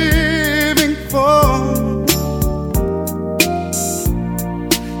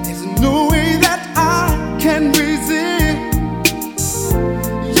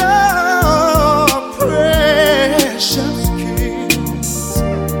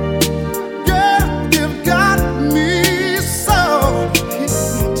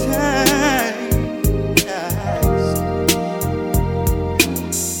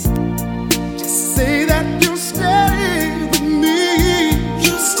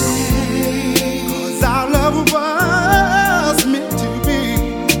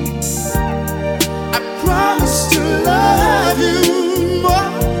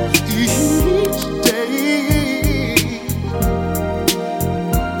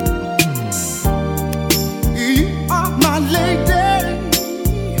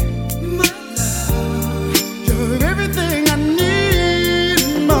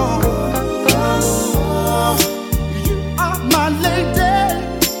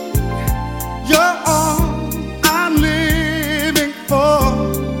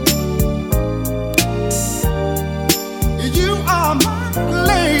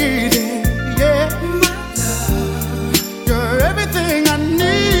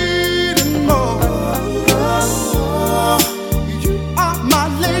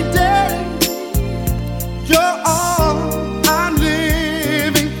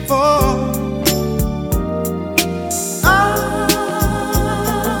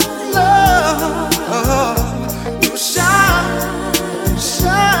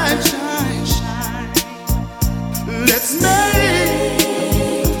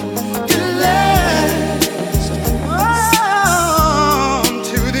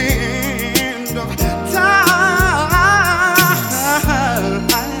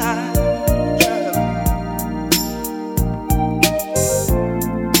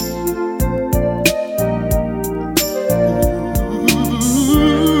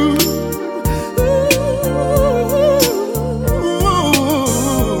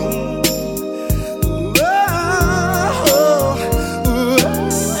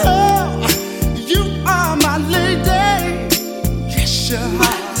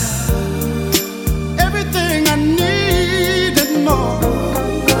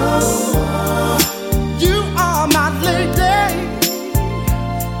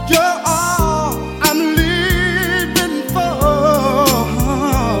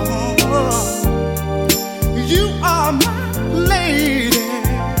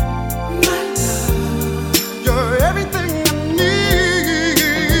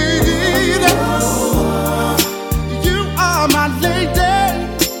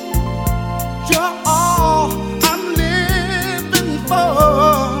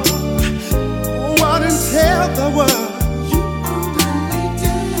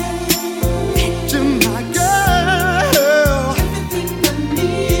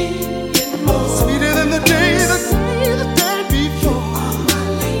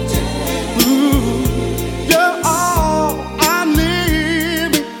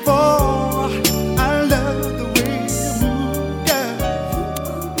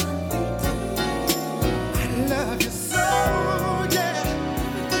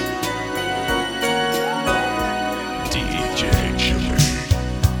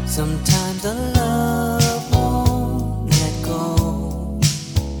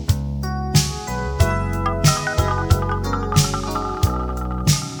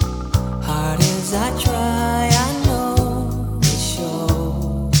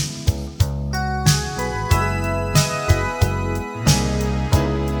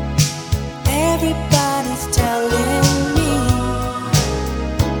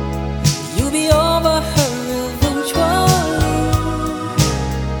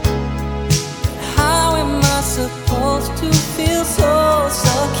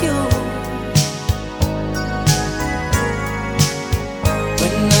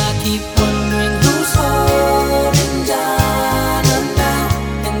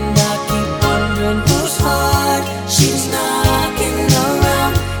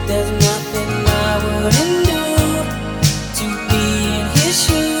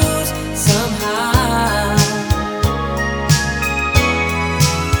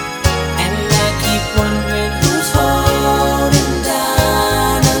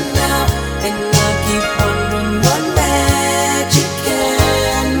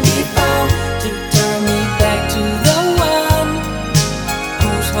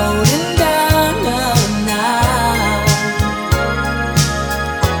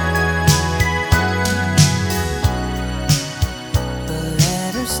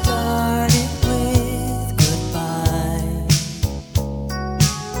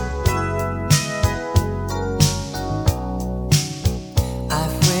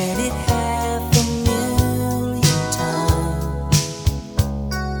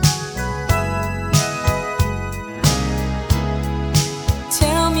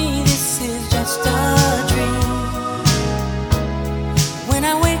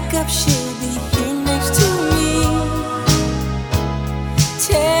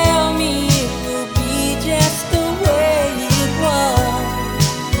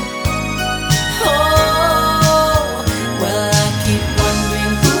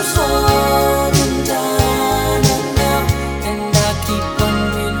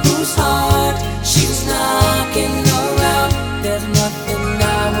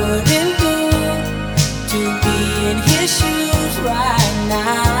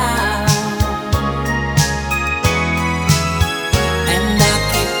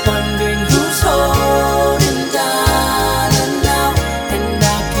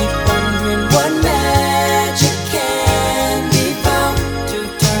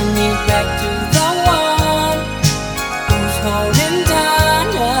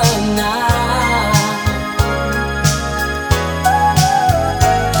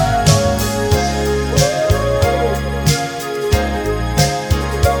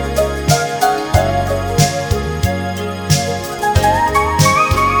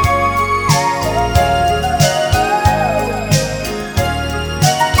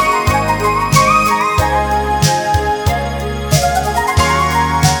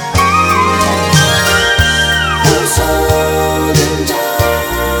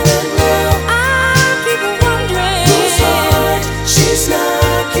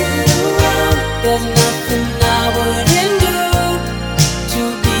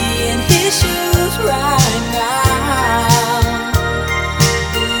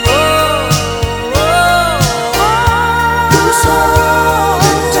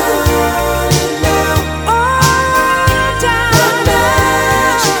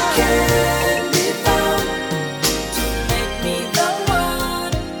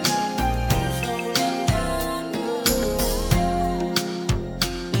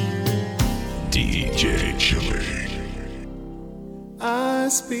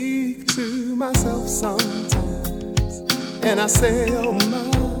 speak to myself sometimes, and I say, oh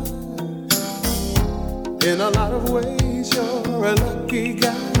my, in a lot of ways you're a lucky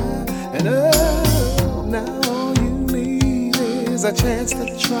guy, and oh, now all you need is a chance to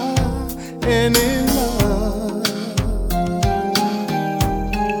try any love.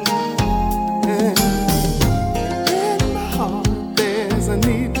 And in my heart there's a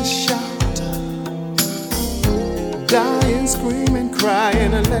need to shout, dying, screaming,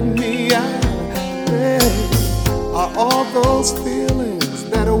 crying, and let me out. Hey, are all those feelings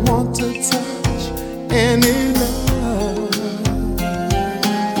that I want to touch any love?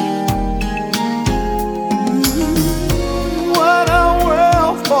 What a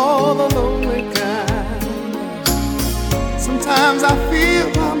world for the lonely kind. Sometimes I feel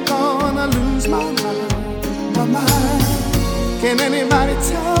I'm gonna lose my mind. Can anybody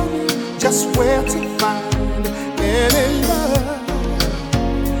tell me just where to find any love,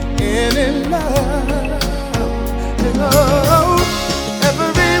 any love? And oh,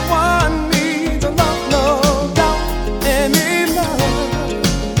 everyone needs a love, no doubt. Any love,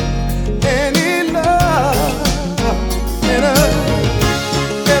 any love. And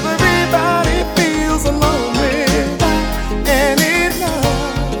everybody feels alone without any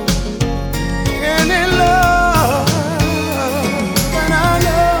love, any love. And I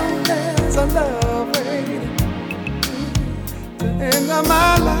know there's a love waiting to enter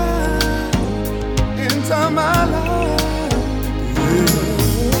my life, into my life.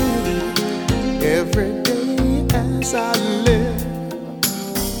 Every day as I live,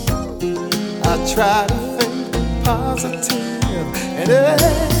 I try to think positive, and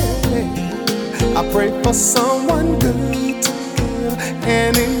hey, I pray for someone good to give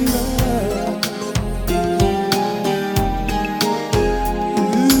any love.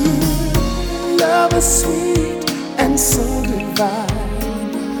 Love is sweet and so divine,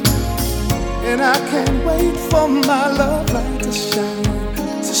 and I can't wait for my love light to shine,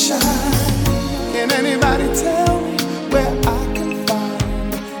 to shine. Can anybody tell me where I can find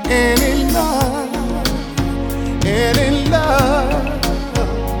any love, any love?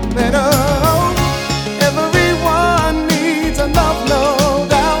 That oh, everyone needs a love, no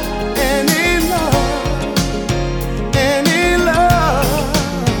doubt. Any love, any love.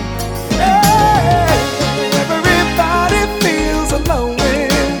 Yeah, everybody feels alone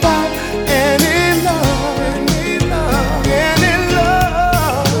without any love, any love, any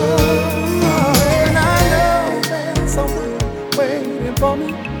love. And I know there's someone waiting for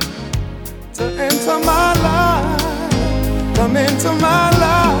me to enter my life, come into my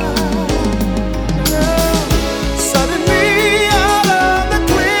life. Suddenly out of the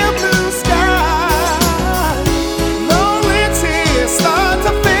clear blue sky, lonely tears start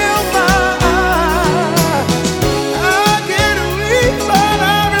to fill my eyes. I get weak but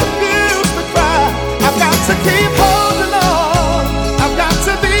I refuse to cry. I've got to keep holding on, I've got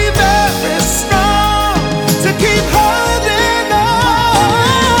to be very strong, to keep holding on.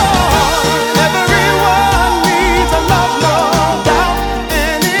 Everyone needs a love, no doubt.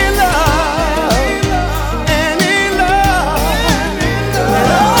 Any love, any love.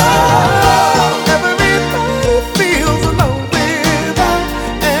 Everybody feels alone without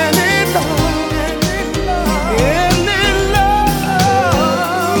any love, any love.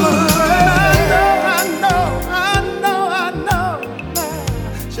 I know.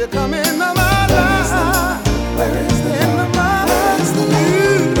 She'll come into my life. Where is the end of my life?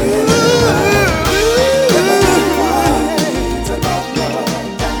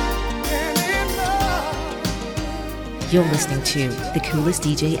 You're listening to the coolest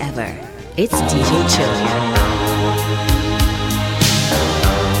DJ ever. It's DJ Chili.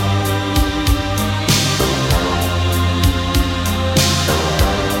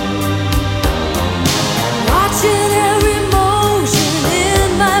 Watching every motion in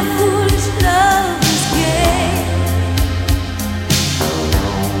my foolish lover's game.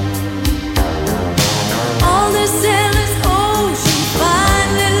 On this endless ocean,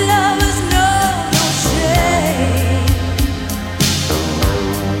 finding lovers know no shame.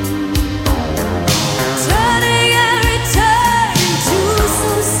 Turning every time.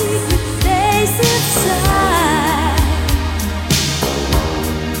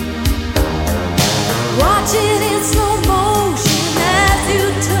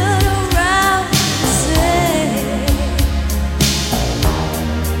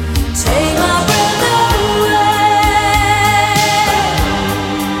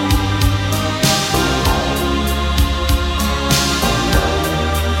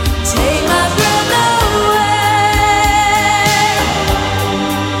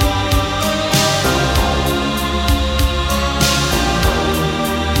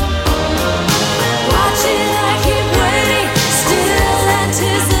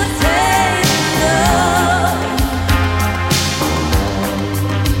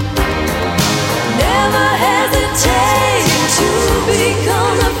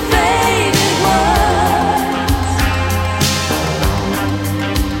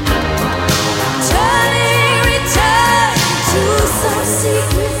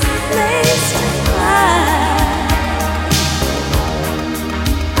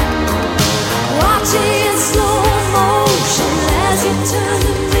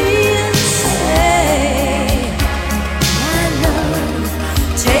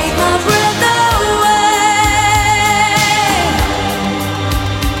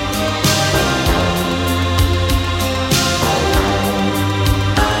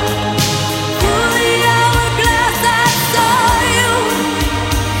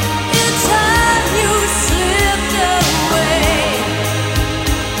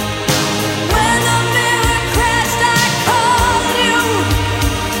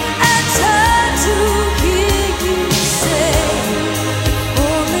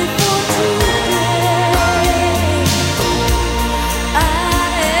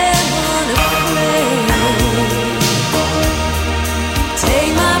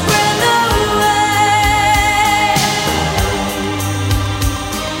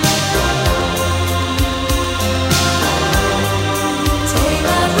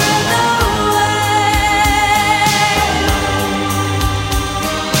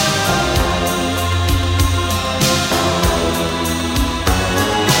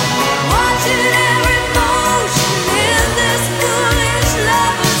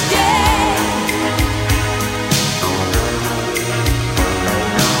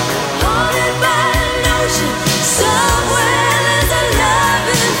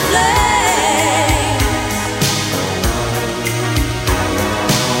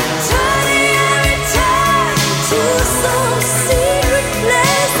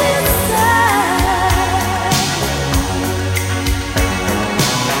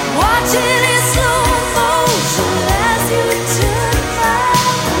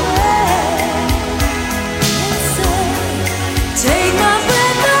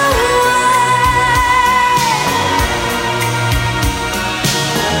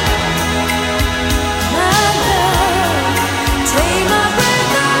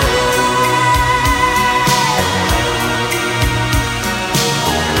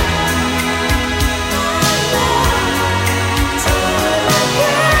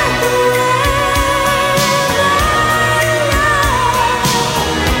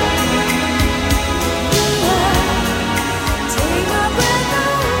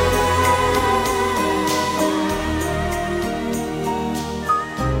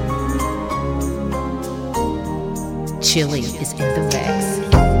 Chili is in the mix.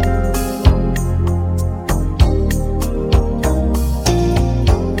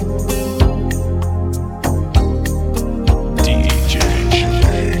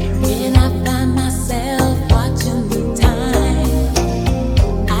 When I find myself watching the time,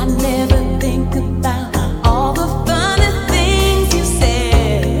 I never think about all the funny things you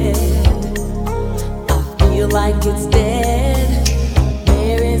said. I feel like it's dead.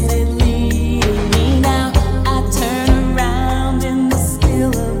 Where is it leading me now? I turn around in the still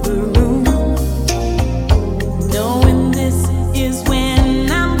of the room, knowing this is when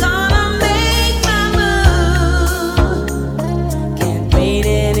I'm gonna make my move. Can't wait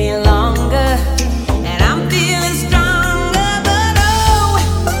any longer, and I'm feeling stronger. But oh,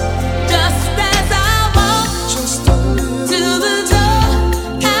 just as I walk to the door,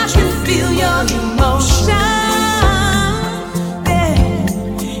 I can feel your emotion.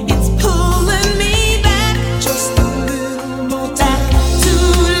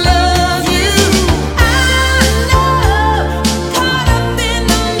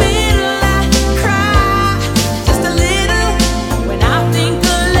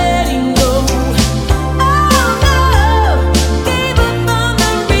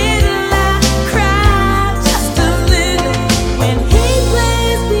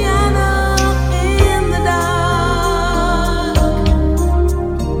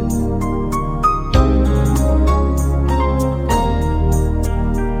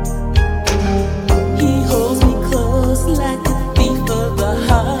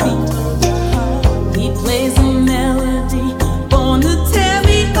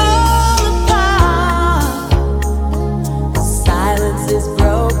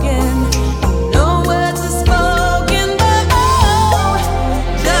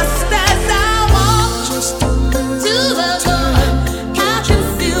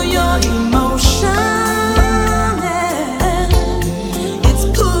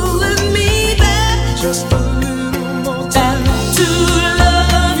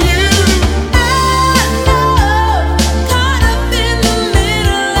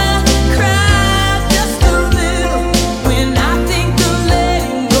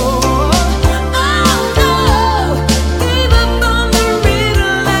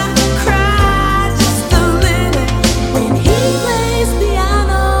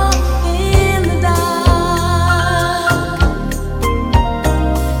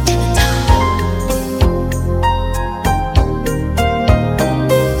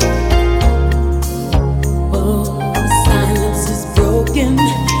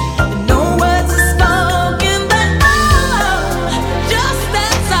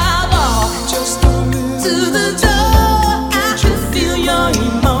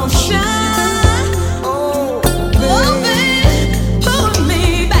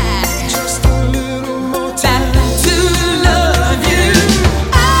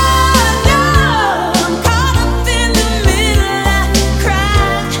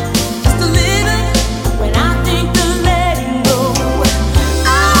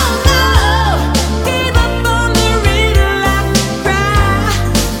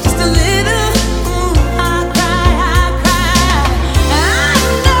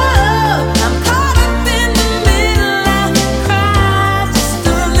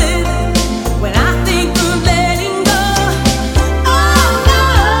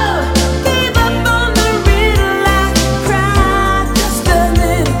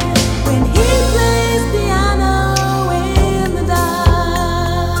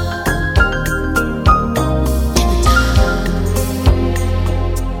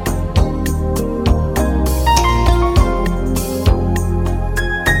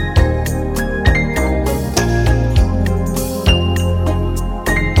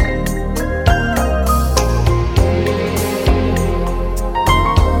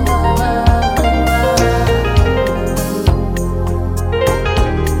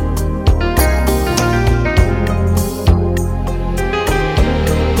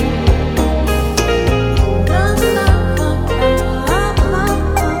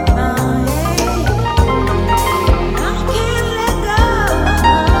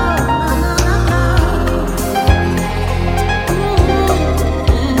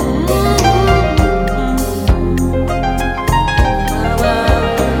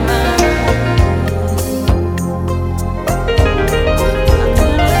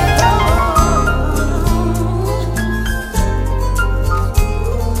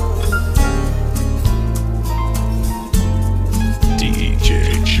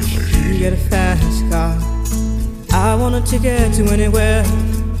 get to anywhere.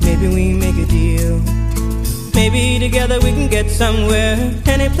 Maybe we make a deal. Maybe together we can get somewhere.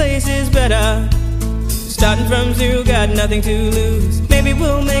 Any place is better. Starting from zero, got nothing to lose. Maybe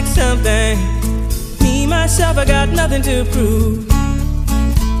we'll make something. Me, myself, I got nothing to prove.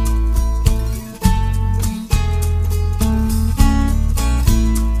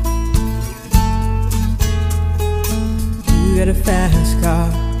 You got a fast car,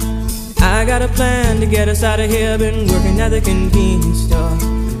 I got a plan to get us out of here. Been working at the convenience store.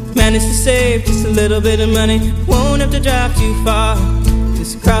 Managed to save just a little bit of money. Won't have to drive too far.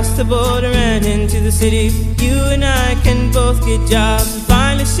 Just cross the border and into the city. You and I can both get jobs and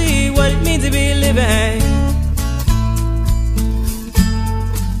finally see what it means to be living.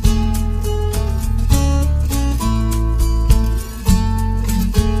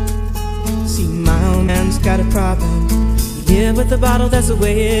 See, my old man's got a problem. He live with the bottle, that's the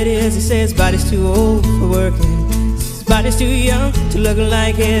way it is. He says his body's too old for working. His body's too young to look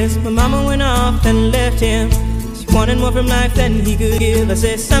like his. My mama went off and left him. Wanted more from life than he could give. I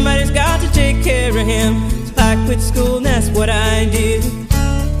said somebody's got to take care of him. So I quit school and that's what I did.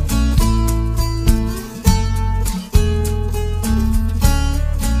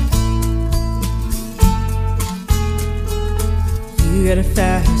 You got a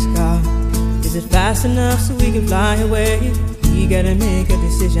fast car. Is it fast enough so we can fly away? We gotta make a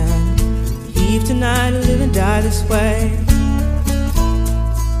decision. Leave tonight or live and die this way.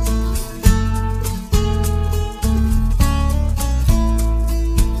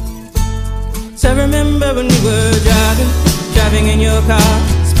 So I remember when we were driving in your car.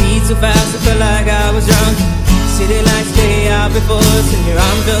 Speed so fast I felt like I was drunk. City lights lay out before us, and your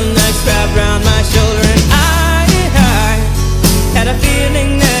arm felt nice wrapped around my shoulder. And I had a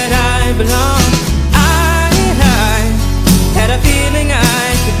feeling that I belonged. I had a feeling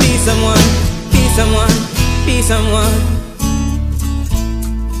I could be someone, be someone, be someone.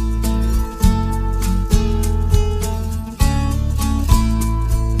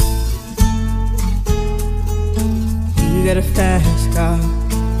 We got a fast car.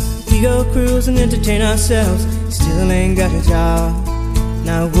 We go cruise and entertain ourselves. Still ain't got a job.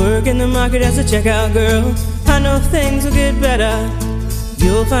 Now work in the market as a checkout girl. I know things will get better.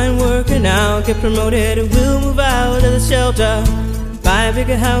 You'll find work and I'll get promoted. We'll move out of the shelter, buy a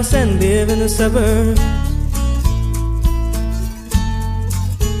bigger house and live in the suburbs.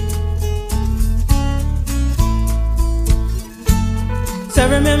 So I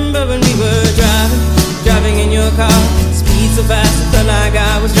remember when we were driving in your car. Speed so fast I felt like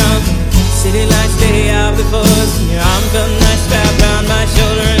I was drunk. City lights lay out before us, and your arm felt nice wrapped around my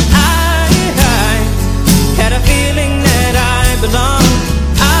shoulder. And I had a feeling that I belonged.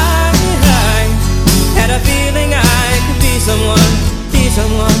 I had a feeling I could be someone, be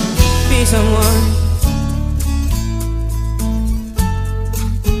someone, be someone.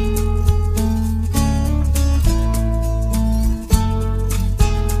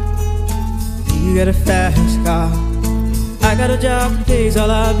 You got a fast car. I got a job that pays all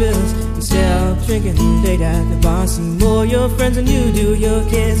our bills. Instead of drinking late at the bar, see more your friends than you do your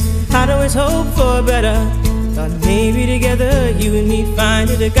kids. I'd always hope for better. Thought maybe together you and me find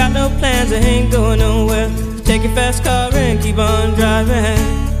it. I got no plans, I ain't going nowhere. Take your fast car and keep on driving.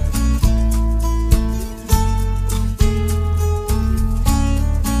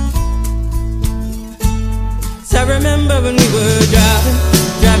 So I remember when we were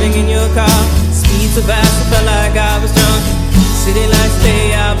driving in your car. Speed so fast I felt like I was drunk. City lights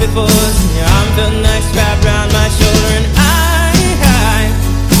lay out before us, and your arm felt nice wrapped around my shoulder. And I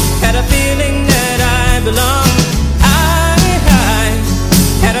had a feeling that I belonged. I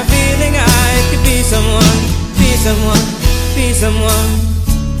had a feeling I could be someone, be someone, be someone.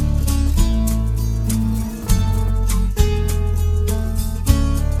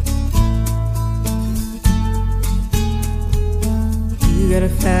 You got a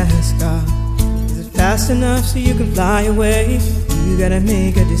fast car. Fast enough so you can fly away. You gotta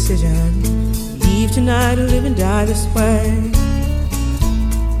make a decision. Leave tonight or live and die this way.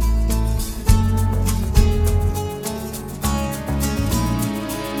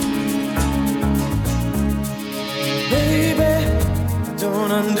 Baby, I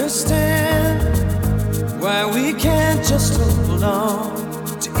don't understand why we can't just hold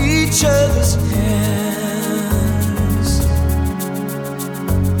on to each other's hands.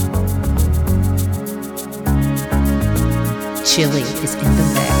 Chili is in the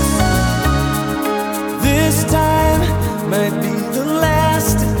mix. This time might be the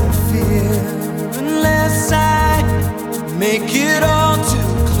last I fear, unless I make it all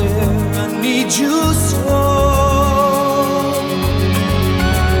too clear. I need you so.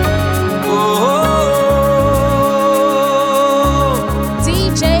 Oh,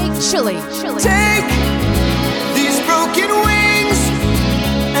 Chilly. Take these broken wings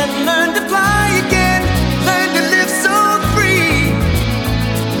and learn to fly again. Learn to live so free.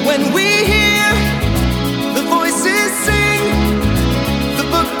 When we hear the voices sing, the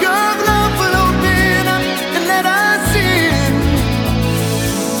book of love will open up and let us in.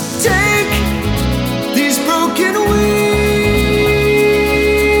 Take these broken wings,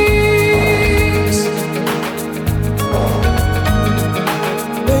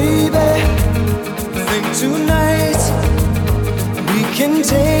 baby. Think tonight we can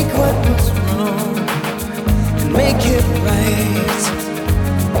take what was wrong and make it right.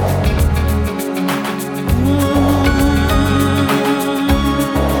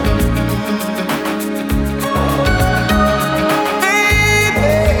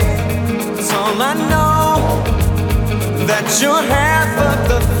 Baby, it's all I know, that you're half of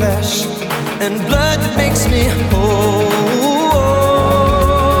the flesh and blood that makes me whole.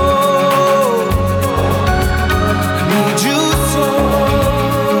 I need you so.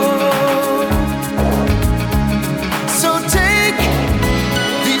 So take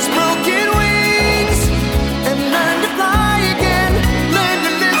these broken wings and learn to fly again. Learn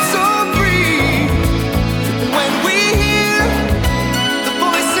to live so free. And when we hear the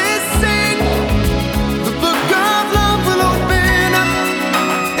voices sing, the book of love will open up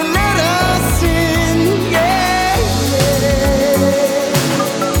and let us in. Yeah,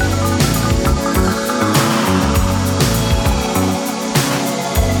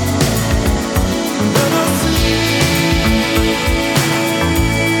 let us in.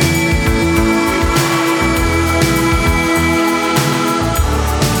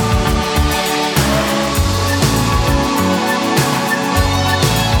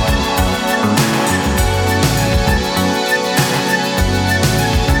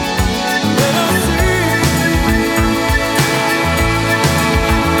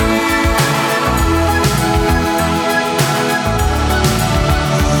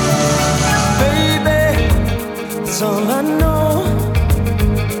 Baby, it's all I know,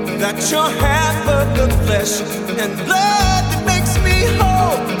 that you're half of the flesh and blood that makes me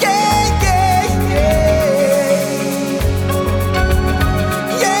whole. Yeah, yeah, yeah.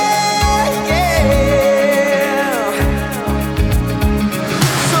 Yeah, yeah.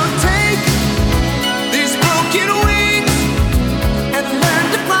 So take these broken wings and learn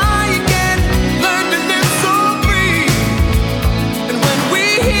to fly again. Learn to live so free. And when we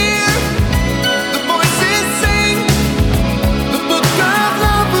hear the voices sing, the book of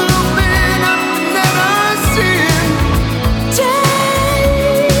love will open up and let us in.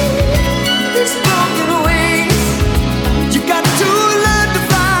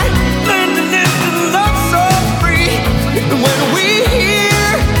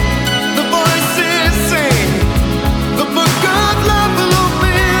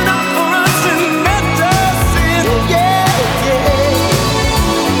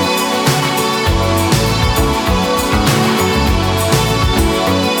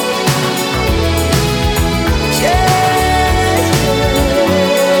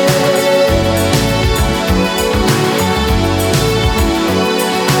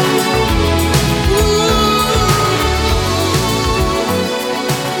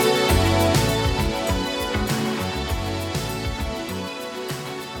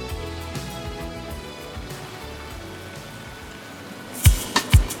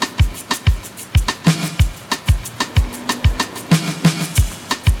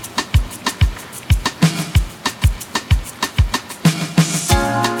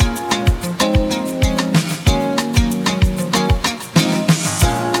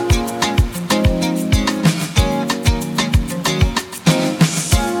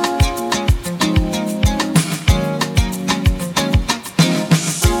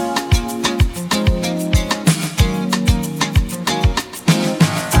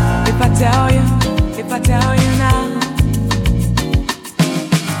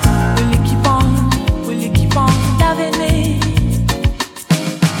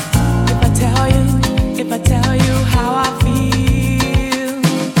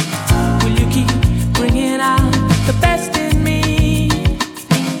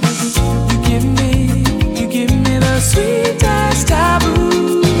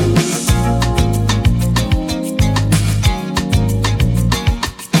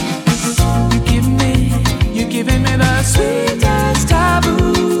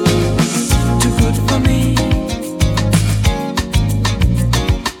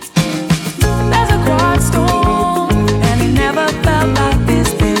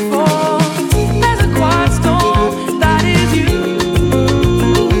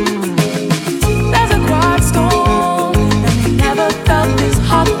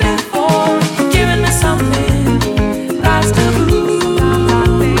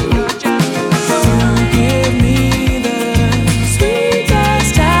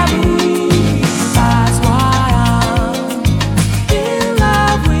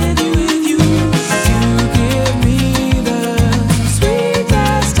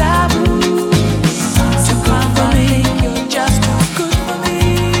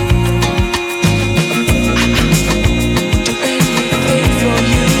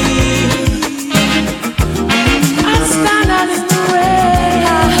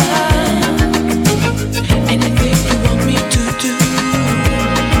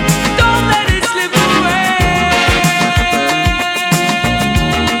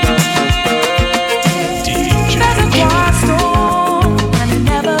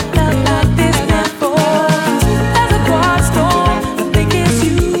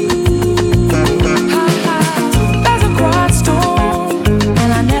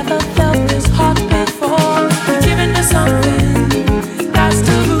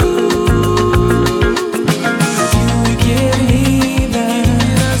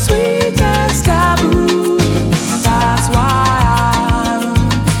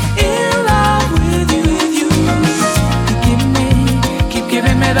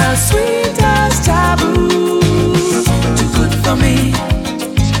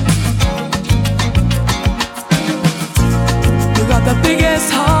 really gets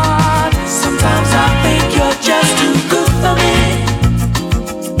hard. Sometimes I think you're just too good for me.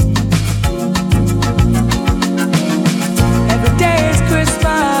 Every day is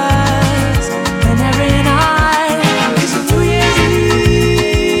Christmas, and every night is a New Year's Eve.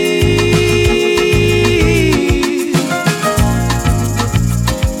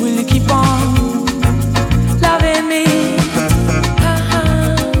 Will you keep on loving me?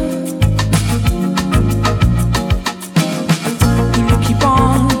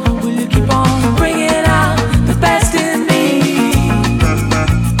 Will you keep on bringing out the best in me?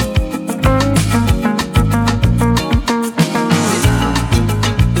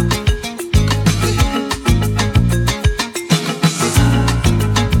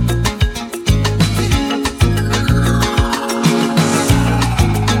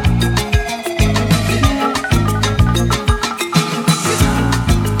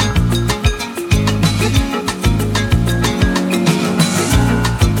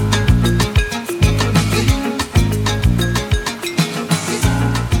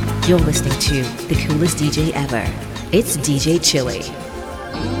 You're listening to the coolest DJ ever. It's DJ Chili.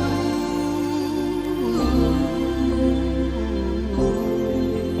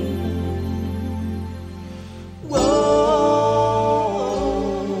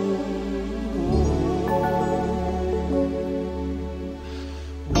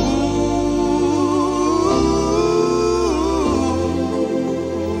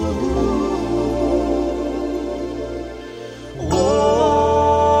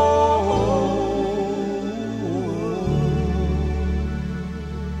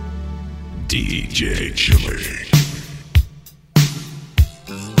 DJ Chili.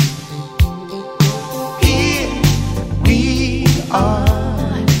 Here we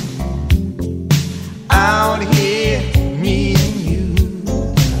are, out here, me and you,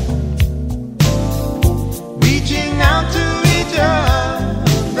 reaching out to each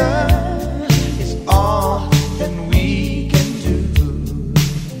other is all that we can do.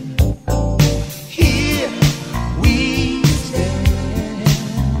 Here we stand,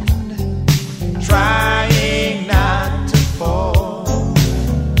 trying not to fall.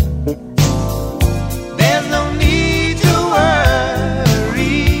 There's no need to worry.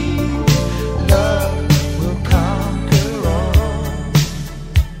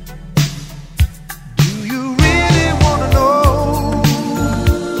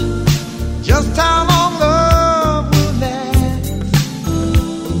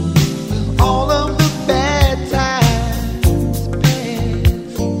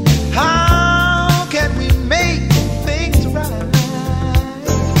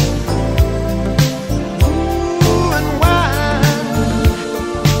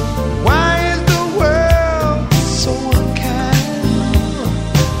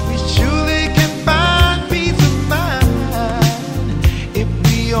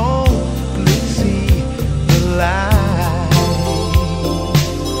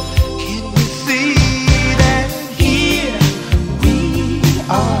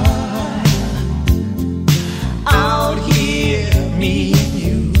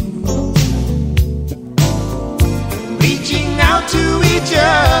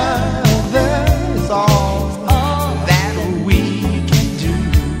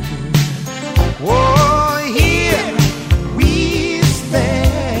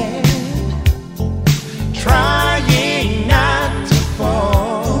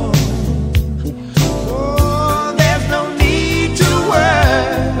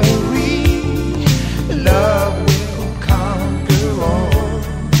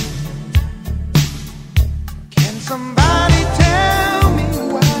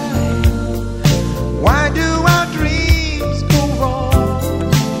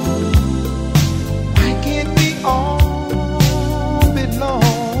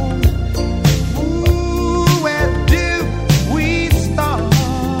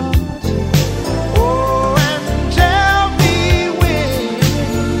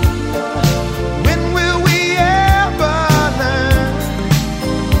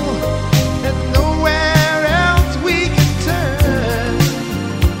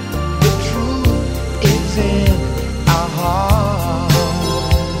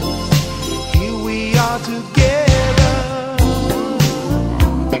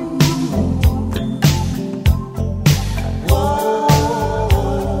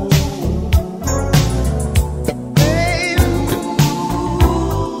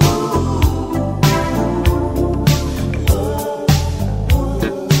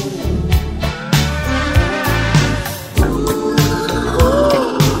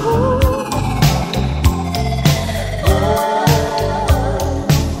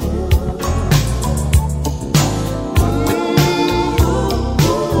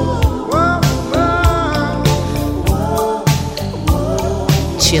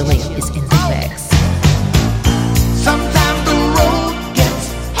 Chili is in the mix. Sometimes the road gets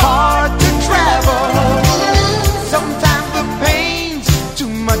hard to travel. Sometimes the pain's too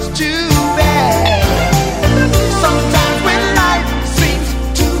much to bear. Sometimes when life seems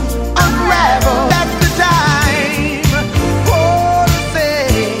to unravel, that's the time for to say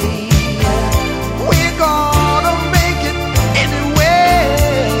we're gonna make it anyway.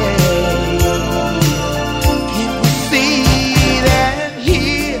 Can we see that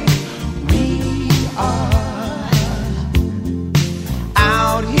here we are,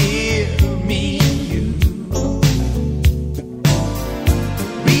 out here, me and you,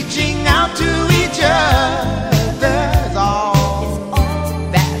 reaching out to each other's all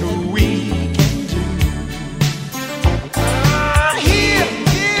that we can do. Here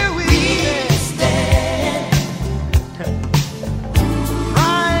we stand,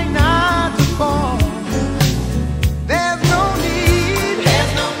 trying not to fall. There's no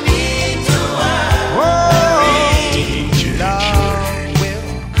need to worry. Love will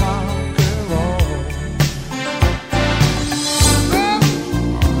conquer all.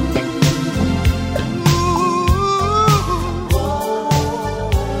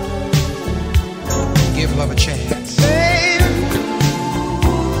 Give love a chance.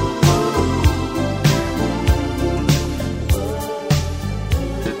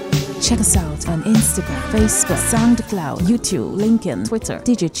 Check us out on Instagram, Facebook, SoundCloud, YouTube, LinkedIn, Twitter,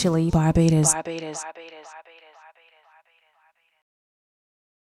 DJ Chili Barbados.